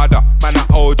 Godfather, man a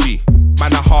OG,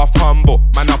 man a half humble,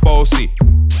 man a bossy.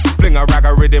 Fling a rag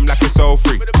a rhythm like it's all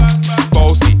free.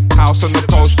 Bossy, house on the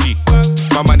coast G.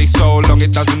 My money so long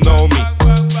it doesn't know me.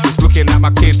 It's looking at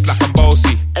my kids like I'm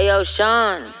bossy. Ayo,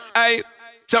 Sean. Aye,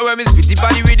 so when me spitty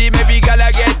body with it, maybe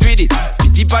gala get with it.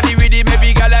 Spitty body with it,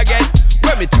 maybe gala get.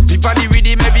 When me trippy body with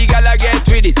it, maybe gala get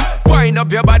with it. Wind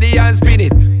up your body and spin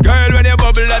it. Girl, when you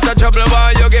bubble, that's a trouble.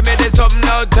 Why you give me this something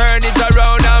now? Turn it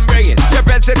around and bring it. You're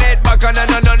pressing it back on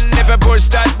and if you push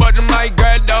that button, my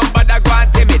girl down, but I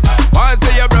can't tame it. Once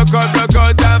you broke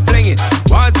out and fling it.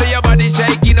 Once your body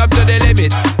shaking up to the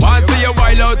limit. Once you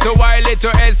wild out to wild it to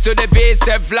S to the base,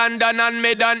 step London and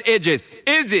mid on edges.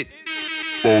 Is it?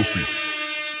 Bossy,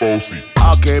 bossy.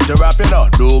 I came to rap it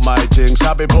up, do my thing.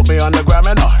 Sabi put me on the gram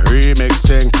and a remix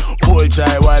thing. Hold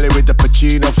tight Wiley with the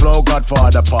Pacino flow.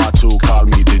 Godfather part 2, call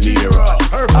me De Niro.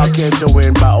 I came to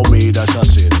win, battle me, that's a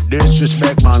sin.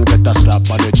 Disrespect, man, get a slap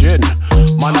on the chin.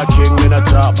 Man a king in a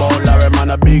top, oh Larry, man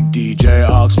a big DJ,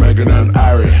 Ox, Megan and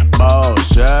Harry.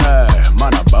 Boss, yeah,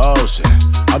 man a boss,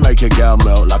 yeah. I make your girl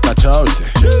melt like a toasty.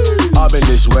 I'll be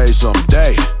this way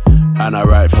someday, and I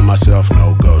write for myself,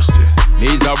 no ghosting.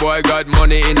 Needs a boy got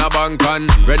money in a bank on,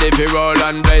 ready for roll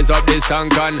and blaze up this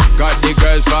tank on. Got the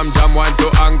girls from Jamwan to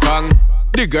Hong Kong,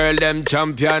 the girl them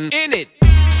champion in it.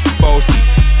 Bossy,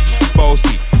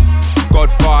 bossy,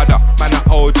 Godfather, man a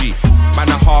OG, man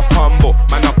a half humble,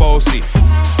 man a bossy.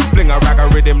 Fling a rag a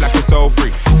rhythm like it's all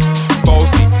free.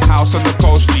 Bossy, house on the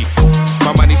coast G.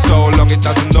 My money so long it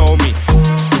doesn't know me.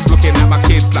 It's looking at my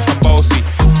kids like I'm bossy.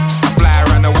 I fly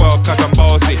around the world cause I'm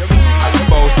bossy.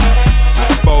 Bossy,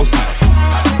 bossy,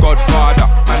 Godfather,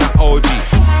 man a OG,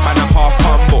 man a half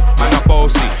humble, man a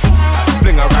bossy.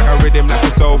 Fling a rag a rhythm like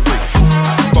it's all free.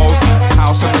 Bossy,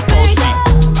 house on the coast G.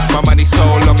 My money so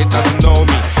long it doesn't know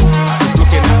me. It's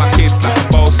looking at my kids like I'm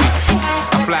bossy.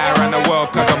 I fly around the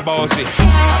world cause I'm bossy.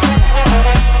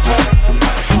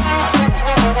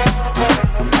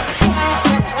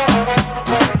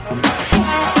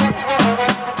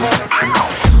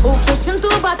 O que eu sinto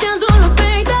batendo no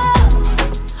peito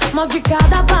move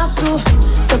cada passo.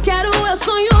 Se eu quero, eu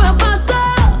sonho, eu faço.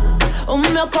 O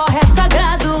meu corre é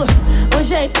sagrado. O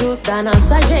jeito da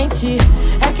nossa gente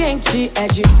é quente, é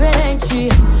diferente.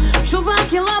 Chuva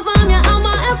que lava minha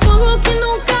alma, é fogo que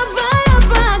nunca vai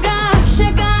apagar.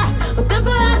 Chegar, o tempo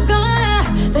é agora.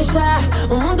 Deixar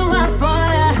o mundo lá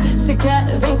fora. Se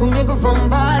quer, vem comigo,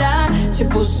 vambora.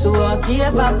 Tipo suor que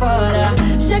evapora.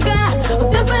 Chegar, o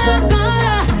tempo é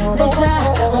agora. Deixar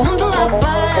o mundo lá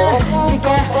fora. Se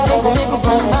quer, vem comigo,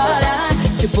 vambora.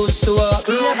 Tipo suor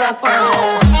que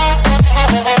evapora.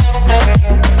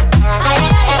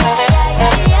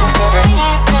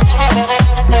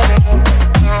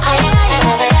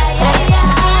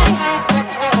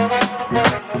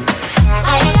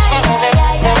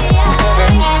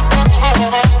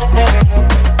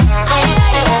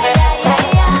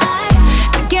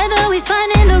 Together we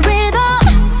finding the rhythm.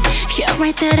 Yeah,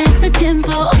 right there, that's the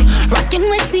tempo. Rocking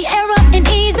with Sierra and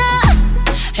Isa.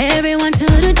 Everyone to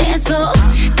the dance floor.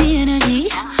 The energy,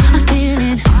 I feel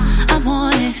it, I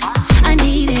want it, I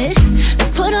need it.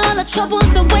 Let's put all the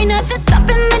troubles away, nothing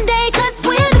stopping the day, cause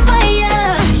we're the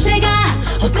fire. Chega,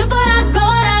 o tempo é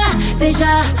agora.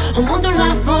 Deixa o mundo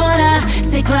lá fora.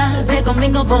 Se quer, vem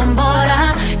comigo,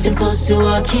 vambora. Tipo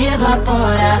suor que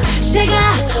evapora.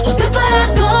 Chega, o tempo é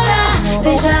agora.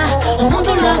 Deixa o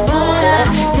mundo lá fora.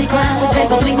 Se quer, vem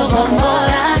comigo,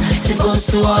 vambora. Tipo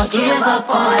suor que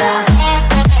evapora.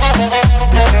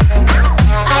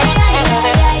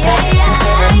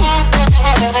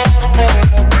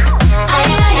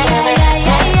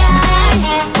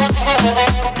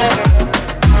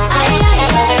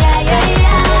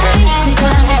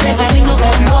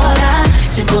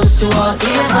 Tipo suor que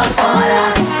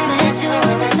evapora. Met you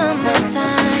in the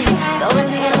summertime, todo el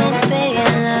día me stay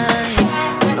in line.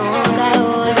 Nunca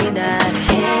olvidar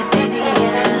ese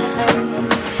día.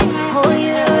 Whole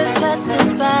year is past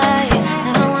us by,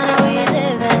 and I wanna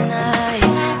relive that night.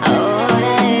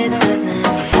 Ahora estás en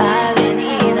mi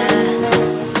avenida.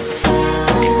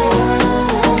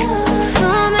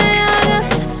 No me hagas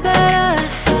esperar.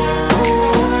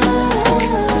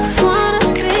 Wanna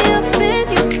be up in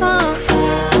your palm.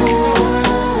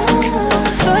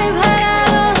 Estoy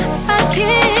parado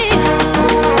aquí.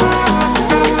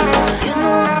 You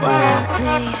know what I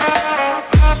need.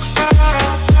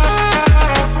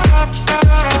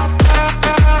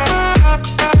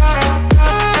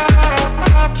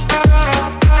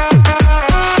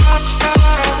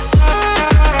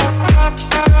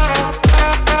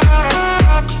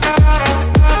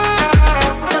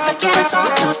 Lo que quieres son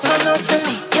tus manos en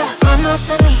mí, yeah. Manos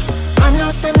en mí,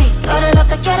 manos en mí. Ahora lo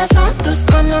que quieres son tus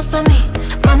manos en mí,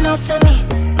 manos en mí,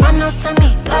 manos en mí.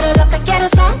 Ahora lo que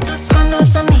quieres son tus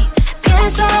manos en mí.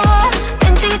 Pienso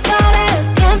en ti todo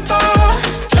el tiempo.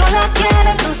 Solo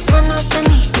quiero tus manos en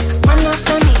mí, manos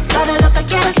en mí. Ahora lo que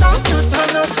quieres son tus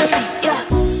manos en mí, yeah.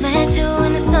 Met you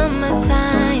in the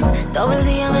summertime, todo el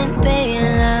día me stay in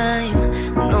line.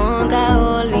 Nunca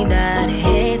olvidar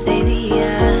ese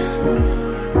día.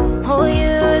 Whole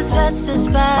year is past us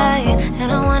by,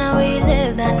 and I wanna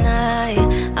relive that night.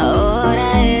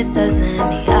 Ahora estás en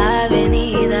mi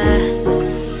avenida.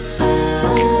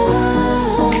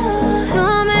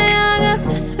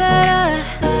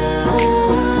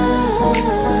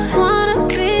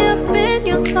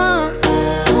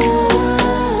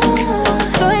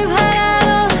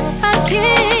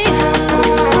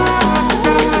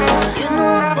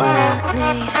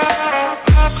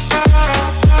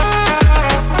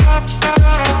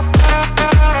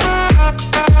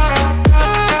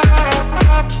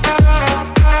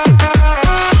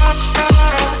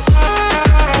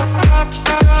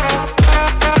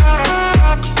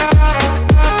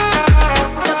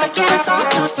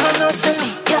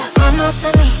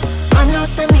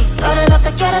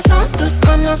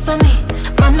 manos a mí,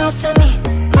 manos a mí,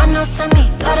 manos a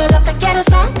mí. Ahora lo que quiero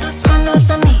son tus manos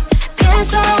a mí.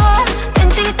 Pienso en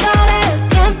ti todo el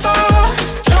tiempo.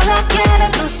 Solo quiero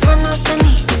tus manos a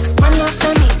mí, manos a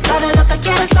mí. Ahora lo que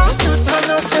quiero son tus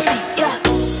manos a mí. Yeah.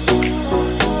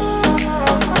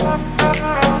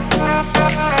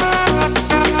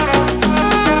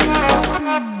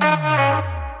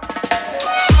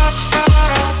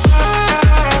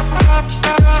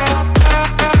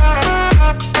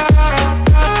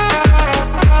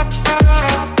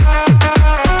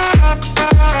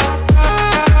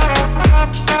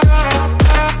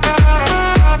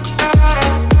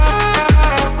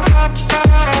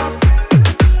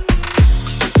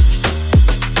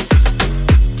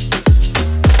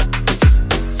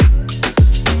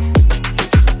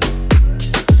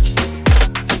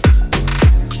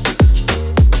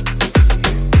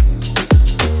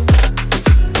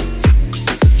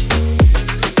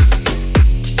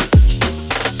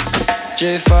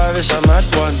 J5 is I'm at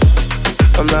one.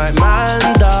 I'm like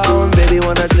man down, baby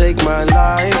wanna take my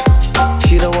life.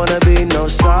 She don't wanna be no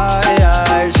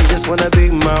side, she just wanna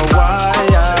be my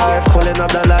wife. Calling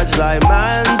up the lads like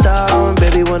man down,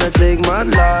 baby wanna take my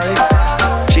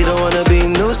life. She don't wanna be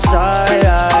no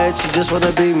side, she just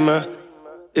wanna be my.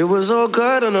 It was all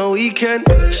good on the weekend.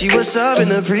 She was serving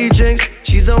the pre-drinks.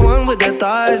 She's the one with the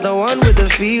thighs, the one with the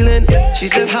feeling. She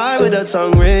said hi with her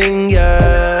tongue ring,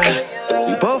 yeah.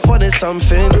 We both wanted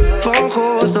something. Phone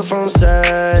calls, the phone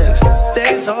sex.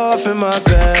 Days off in my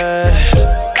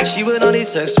bed. She would only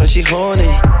text when she horny.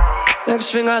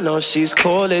 Next thing I know, she's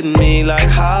calling me like,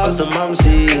 how's the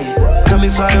mumsy? Can we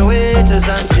fly away to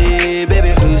Zante?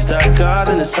 Baby, who's that girl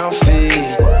in the selfie?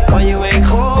 Why you ain't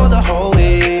called the whole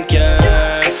week,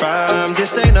 yeah? Fam,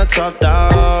 this ain't a top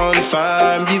down.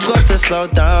 Fam, you got to slow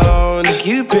down.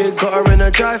 Cupid got her in a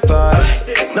drive-by.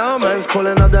 Now man's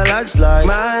calling up the lads like,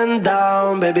 man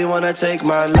down, baby wanna take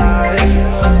my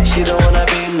life. She don't wanna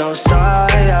be no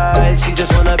side, she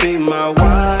just wanna be my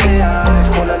wife.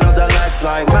 Calling up the lads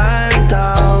like, man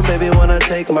down, baby wanna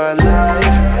take my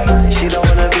life. She don't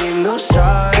wanna be no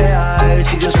side,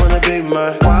 she just wanna be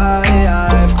my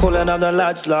wife. Calling up the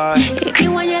lads like, if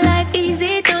you want your life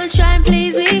easy, don't try and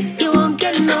please me, you won't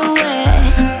get nowhere.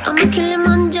 I'm a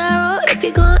Kilimanjaro, if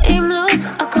you gon' aim low,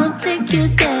 I can't take you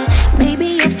there. Baby,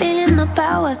 you're feeling the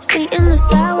power, sweet and the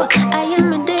sour. I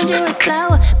am a dangerous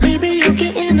flower, baby, you're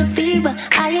getting a fever.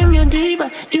 I am your diva,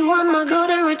 you are my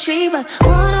golden retriever.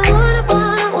 Wanna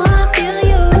feel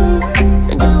you,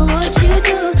 and do what you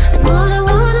do. And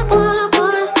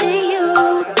wanna see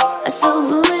you. I'm so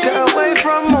good. Get away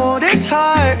from all this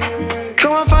hype.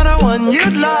 Go and find the one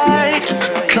you'd like.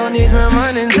 Don't need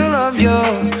reminding to love you.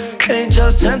 Ain't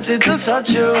just tempted to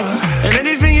touch you. And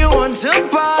anything you want to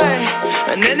buy,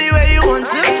 and anywhere you want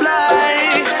to fly.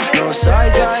 No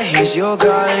side guy, he's your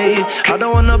guy. I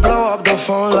don't wanna blow up the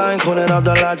phone line, calling up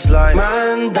the lads like,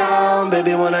 man down,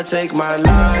 baby wanna take my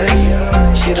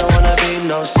life. She don't wanna be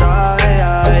no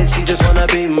side, she just wanna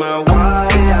be my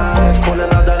wife.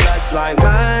 Calling up the lads like,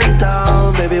 man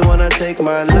down, baby wanna take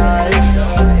my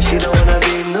life. She don't wanna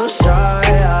be no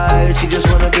side, she just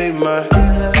wanna be my.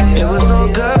 It was all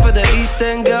good for the East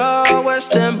End girl,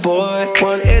 West End boy.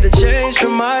 Wanted to change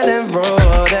from Island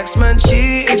Road. Ex-man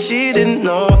cheated, she didn't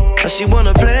know. Now she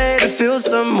wanna play to feel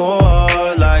some more.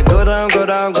 Like go down, go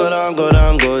down, go down, go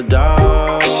down, go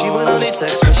down. She would only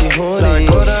text when she horny. Like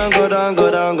go down, go down, go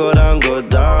down, go down, go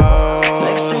down.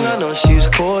 Next thing I know, she's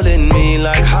calling me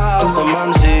like, how's the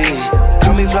mumsy?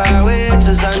 Can we fly away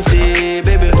to Zante?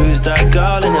 Baby, who's that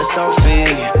girl in your selfie?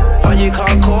 Why you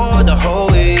can't call the whole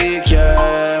week,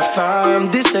 yeah? Fam,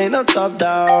 this ain't no top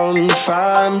down.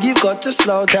 Fam, you've got to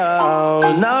slow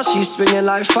down. Now she's swinging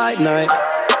like fight night.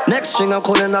 Next thing I'm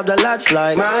calling up the lads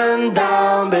like, man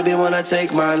down, baby wanna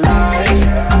take my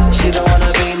life. She don't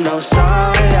wanna be no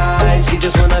side, she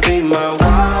just wanna be my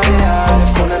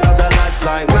wife. Calling up the lads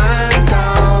like, man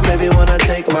down, baby wanna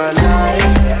take my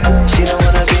life. She don't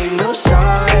wanna be no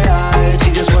side,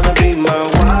 she just wanna be my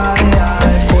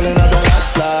wife. Calling up the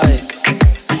lads like,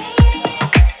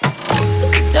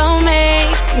 don't make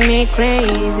me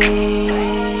crazy.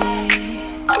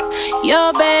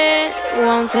 Your bed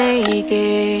won't take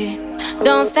it.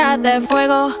 Don't start that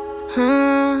fuego.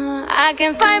 I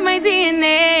can find my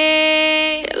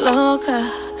DNA. Loca.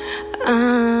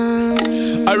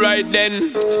 Alright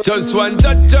then, just one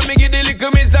touch of me, give the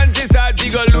little miss and she start to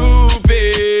go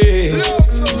loopy.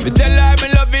 Me tell her me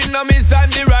loving her miss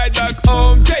and the ride back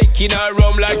home. Taking her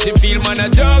home like she feel man a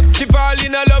joke. She fall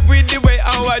in love with the way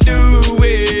how I do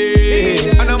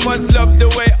it. And I must love the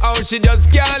way how she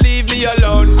just can't leave me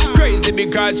alone. Crazy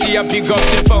because she a pick up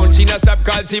the phone. She not stop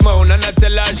call Simone and I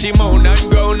tell her she moan and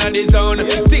groan on the zone.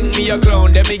 Think me a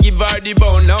clown, then me give her the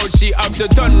bone. Now she have to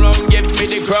turn round, give me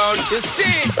the crown. You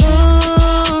see?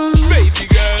 Ooh, baby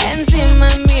girl. Encima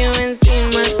mío,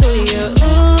 encima tuyo.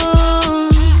 Ooh,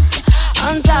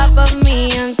 on top of me,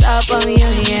 yeah.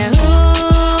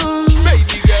 Ooh,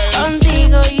 baby girl.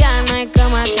 Contigo ya no hay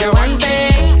cama que aguante.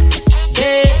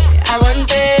 Yeah,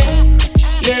 aguante.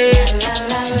 Yeah, la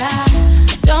la la.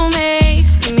 Don't make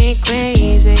me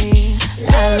crazy.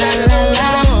 La la la la.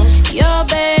 Your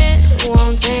bed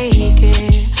won't take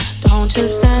it. Don't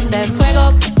just stand there.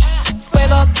 Fuego,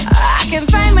 fuego. I can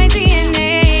find my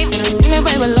DNA. Pero si me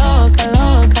vuelvo loca,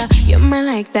 loca. You're mine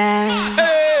like that.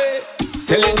 Hey,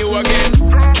 telling you again.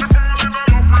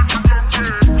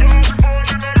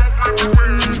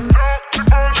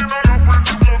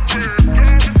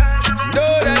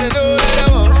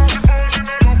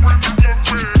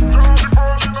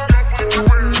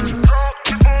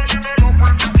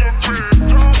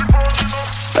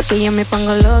 Porque yo me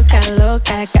pongo loca,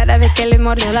 loca. Cada vez que le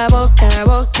mordió la boca,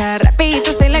 boca.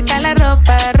 Rapidito se le cae la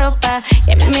ropa, ropa.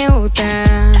 Y a mí me gusta.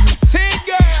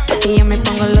 Porque yo me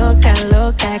pongo loca,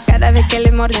 loca. Cada vez que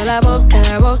le mordió la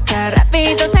boca, boca.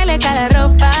 Rapidito se le cae la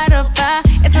ropa, ropa.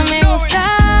 Eso me gusta.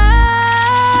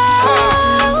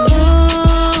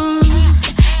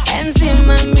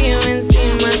 Encima mío,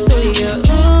 encima tuyo.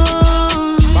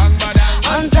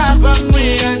 On top of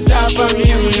me,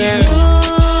 yeah.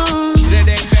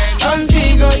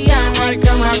 Contigo ya no hay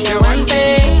cama que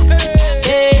aguante.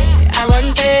 Yeah,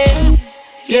 aguante.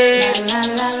 Yeah, la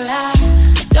la la.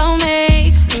 Don't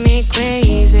make me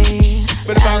crazy.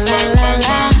 La la la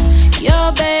la.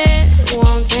 Your bed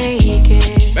won't take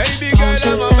it. Don't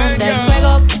just stand there.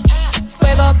 Fuego,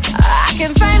 fuego. I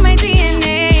can find my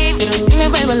DNA. Pero si me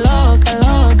vuelvo loca,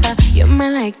 loca. You're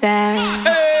mine like that.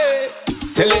 Hey,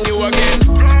 telling you again.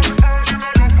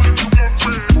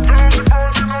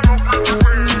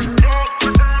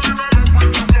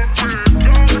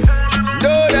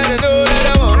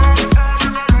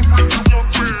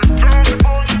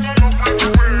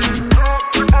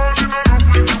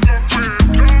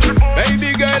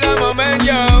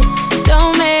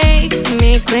 Don't make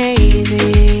me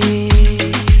crazy.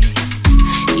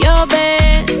 Your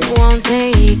bed won't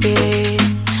take it.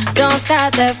 Don't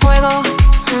start that fuego.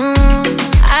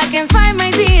 I can find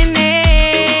my DNA.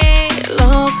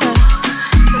 Loca.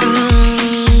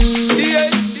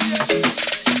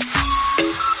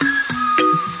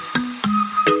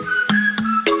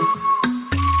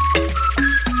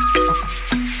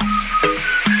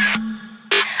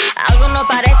 Algo no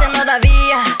parece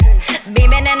todavía.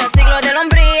 Viven en el siglo de la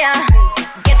hombría.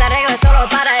 Que te arreglas solo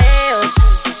para ellos.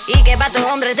 Y que para tu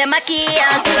hombre te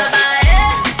maquillas solo para él.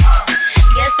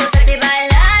 Que eso sexy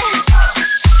bailar.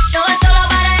 No es solo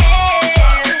para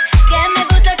él. Que me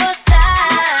gusta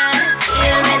gozar. Y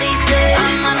él me dice: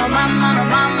 vámonos, vámonos,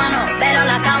 vámonos. Pero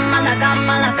la cama, la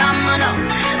cama, la cama no.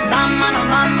 Vámonos,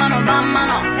 vámonos,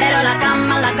 vámonos. Pero la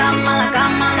cama, la cama, la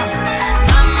cama no.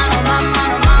 Vámonos,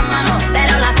 vámonos, vámonos.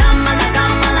 Pero la cama, la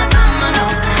cama, la cama no.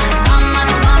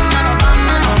 Vámonos, vámonos,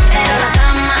 vámonos. Pero la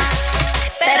cama no.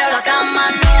 Pero la cama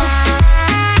no.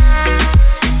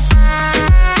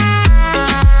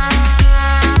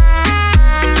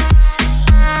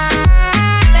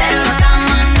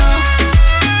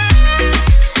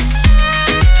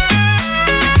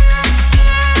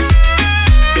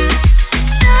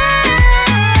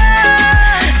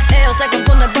 Ellos se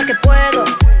confunden porque puedo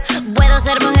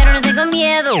ser mujer, no tengo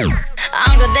miedo.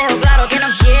 Aunque dejo claro que no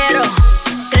quiero.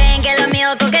 Creen que lo mío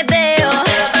coqueteo.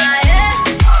 Pero para él,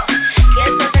 que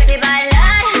eso sexy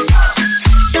bailar.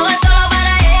 No es solo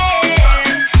para él,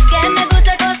 que me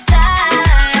gusta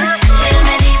gozar. Él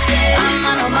me dice: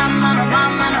 vámonos, vámonos,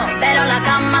 vámonos. Pero la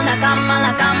cama, la cama,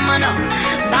 la cama no.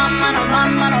 Vámonos,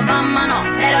 vámonos, vámonos.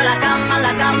 Pero la cama,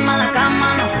 la cama, la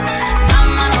cama no.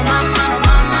 Vámonos, vámonos,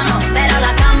 vámonos. Pero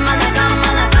la cama, la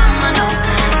cama, la cama no.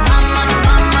 Vámonos,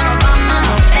 vámonos,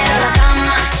 vámonos. Pero la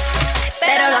cama no.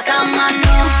 Pero la cama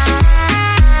no.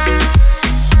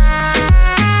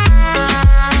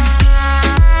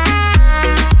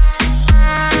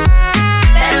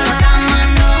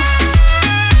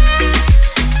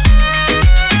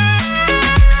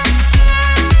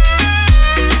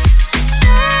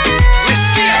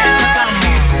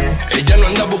 Ella no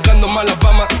anda buscando mala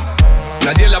fama.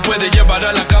 Nadie la puede llevar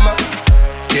a la cama.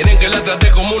 Quieren que la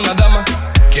trate como una dama.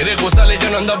 Quiere gozarle, ella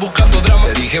no anda buscando drama.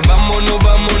 Le dije vámonos,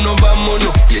 vámonos,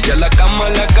 vámonos. Y ella la cama,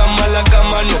 la cama, la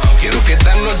cama no. Quiero que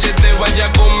esta noche te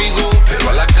vaya conmigo. Pero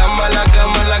a la cama, la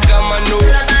cama, la cama no.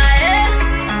 Solo para él,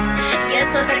 que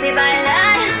eso sexy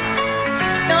bailar.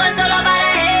 No es solo para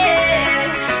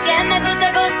él, que me gusta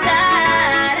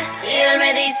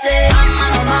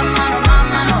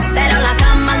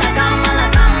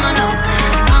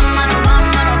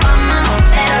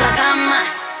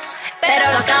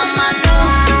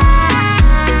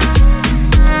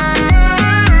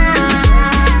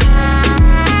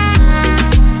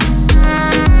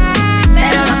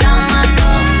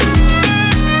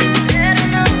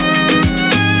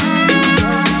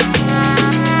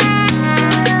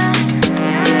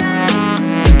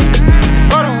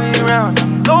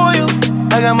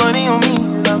I got money on me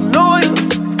and I'm loyal.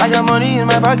 I got money in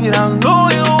my pocket, I'm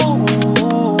loyal.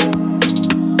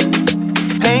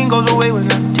 Pain goes away when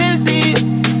I'm tipsy.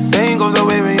 Pain goes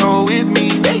away when you're with me.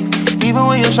 Hey. Even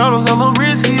when your shadows a little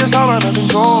risky, it's all out of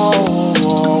control.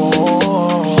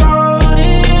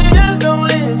 Shorty, just don't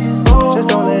let this go. Just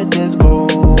don't let this go.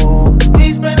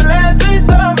 We spent the last 3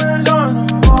 summers on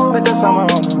the road. Spent the summer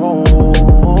on the road.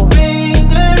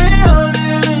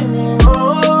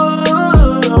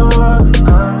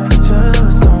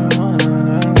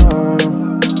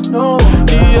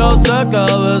 Yo sé que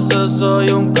a veces soy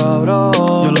un cabrón,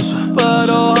 yo lo sé,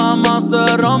 pero jamás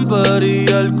te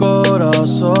rompería el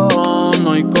corazón.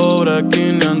 Hoy cobré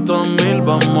 500,000,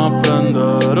 vamos a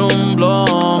prender un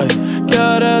blon.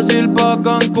 ¿Quieres ir pa'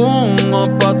 Cancún o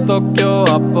pa' Tokio,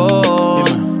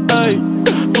 Japón? Ey,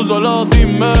 tú solo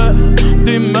dime,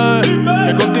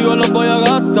 que contigo los voy a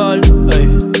gastar.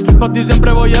 Ey, pa' ti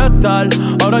siempre voy a estar.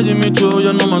 Ahora Jimmy Choo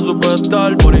yo no me supe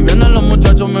estar. Por ahí vienen los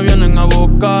muchachos, me vienen a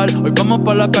buscar. Hoy vamos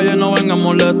pa' la calle, no vengan a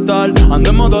molestar. Ando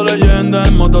en modo leyenda,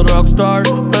 en modo rockstar.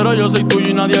 Pero yo soy tuyo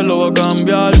y nadie lo va a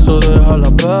cambiar. So déjala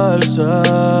verse,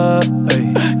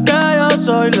 ey. Que yo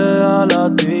soy leal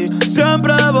a ti.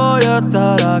 Siempre voy a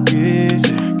estar aquí.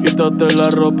 Sí. Quítate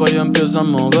la ropa y empieza a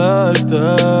moverte,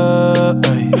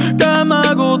 ey. Que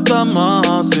me gusta más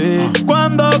así,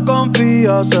 cuando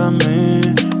confías en mí.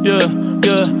 Yeah,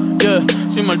 yeah, yeah.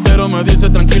 Si me altero me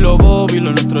dice tranquilo Bobby.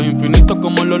 Lo nuestro es infinito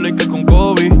como los Lakers con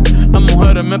Kobe. Las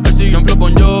mujeres me persiguen flow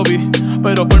Bon Jovi,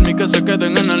 pero por mí que se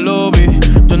queden en el lobby.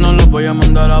 Yo no los voy a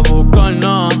mandar a buscar,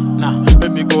 nah.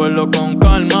 Baby, cógelo con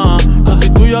calma. Yo soy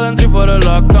tuyo adentro y fuera de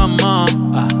la cama.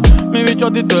 Mi bicho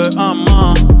a ti te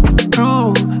ama.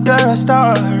 True, you're a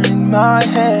star in my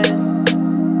head.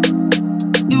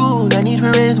 You, I need to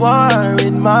raise war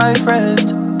with my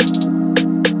friends.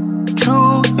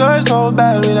 True, you're so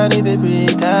bad we don't even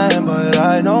pretend. But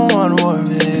I don't want war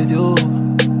with you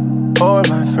or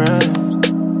my friends.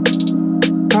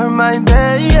 You're my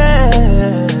best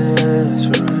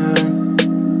friend.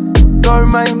 You're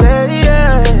my best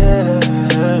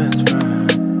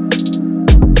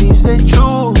friend. He said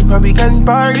true, but we can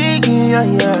party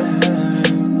again, yeah.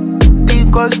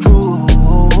 Because true,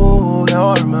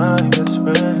 you're my best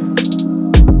friend.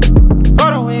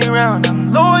 All the way around,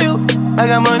 I'm loyal. I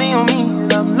got money on me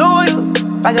and I'm loyal.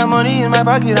 I got money in my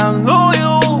pocket, I'm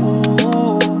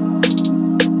loyal.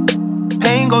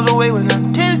 Pain goes away when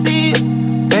I'm tipsy.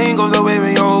 Pain goes away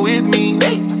when you're with me.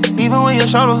 Hey. Even when your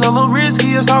shadows a little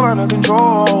risky, it's all under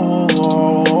control.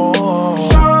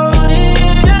 Shorty,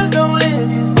 just don't let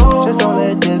this go. Just don't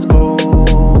let this go.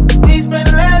 We spent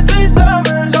the last 3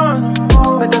 summers on the road.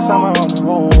 Spent the summer on the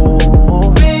road.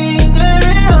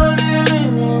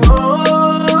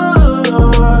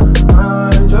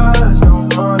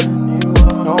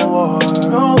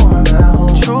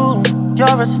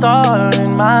 You're a star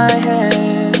in my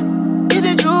head. Is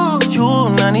it true? You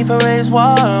not need for raise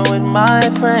war with my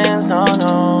friends, no.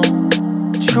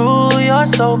 True, you're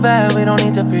so bad, we don't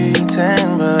need to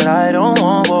pretend. But I don't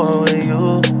want war with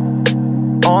you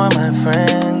or my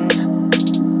friends.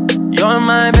 You're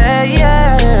my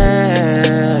best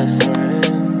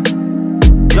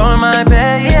friend. You're my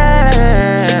best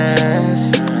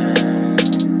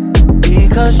friend.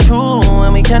 Because true,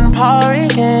 when we can party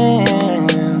again,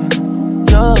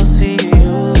 you'll see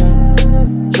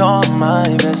you're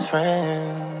my best friend.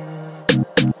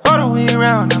 All the way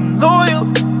around, I'm loyal.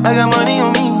 I got money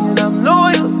on me and I'm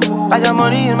loyal. I got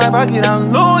money in my pocket,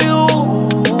 I'm loyal.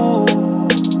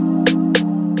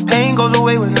 Pain goes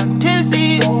away when I'm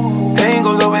tipsy. Pain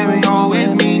goes away when you're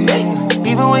with me. Hey.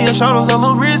 Even when your shadows a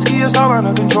little risky, it's all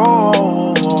under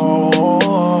control.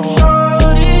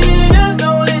 Shorty, just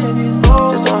don't let this go.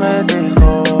 Just don't let this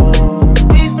go.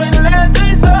 We spent the last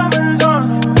 3 summers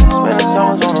on the road. Spent the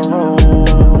summers on the road.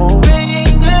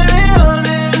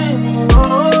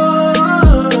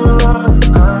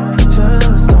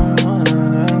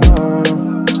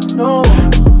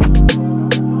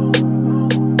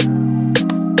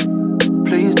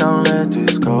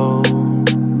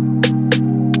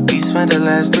 The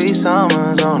last 3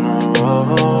 summers on the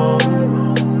road.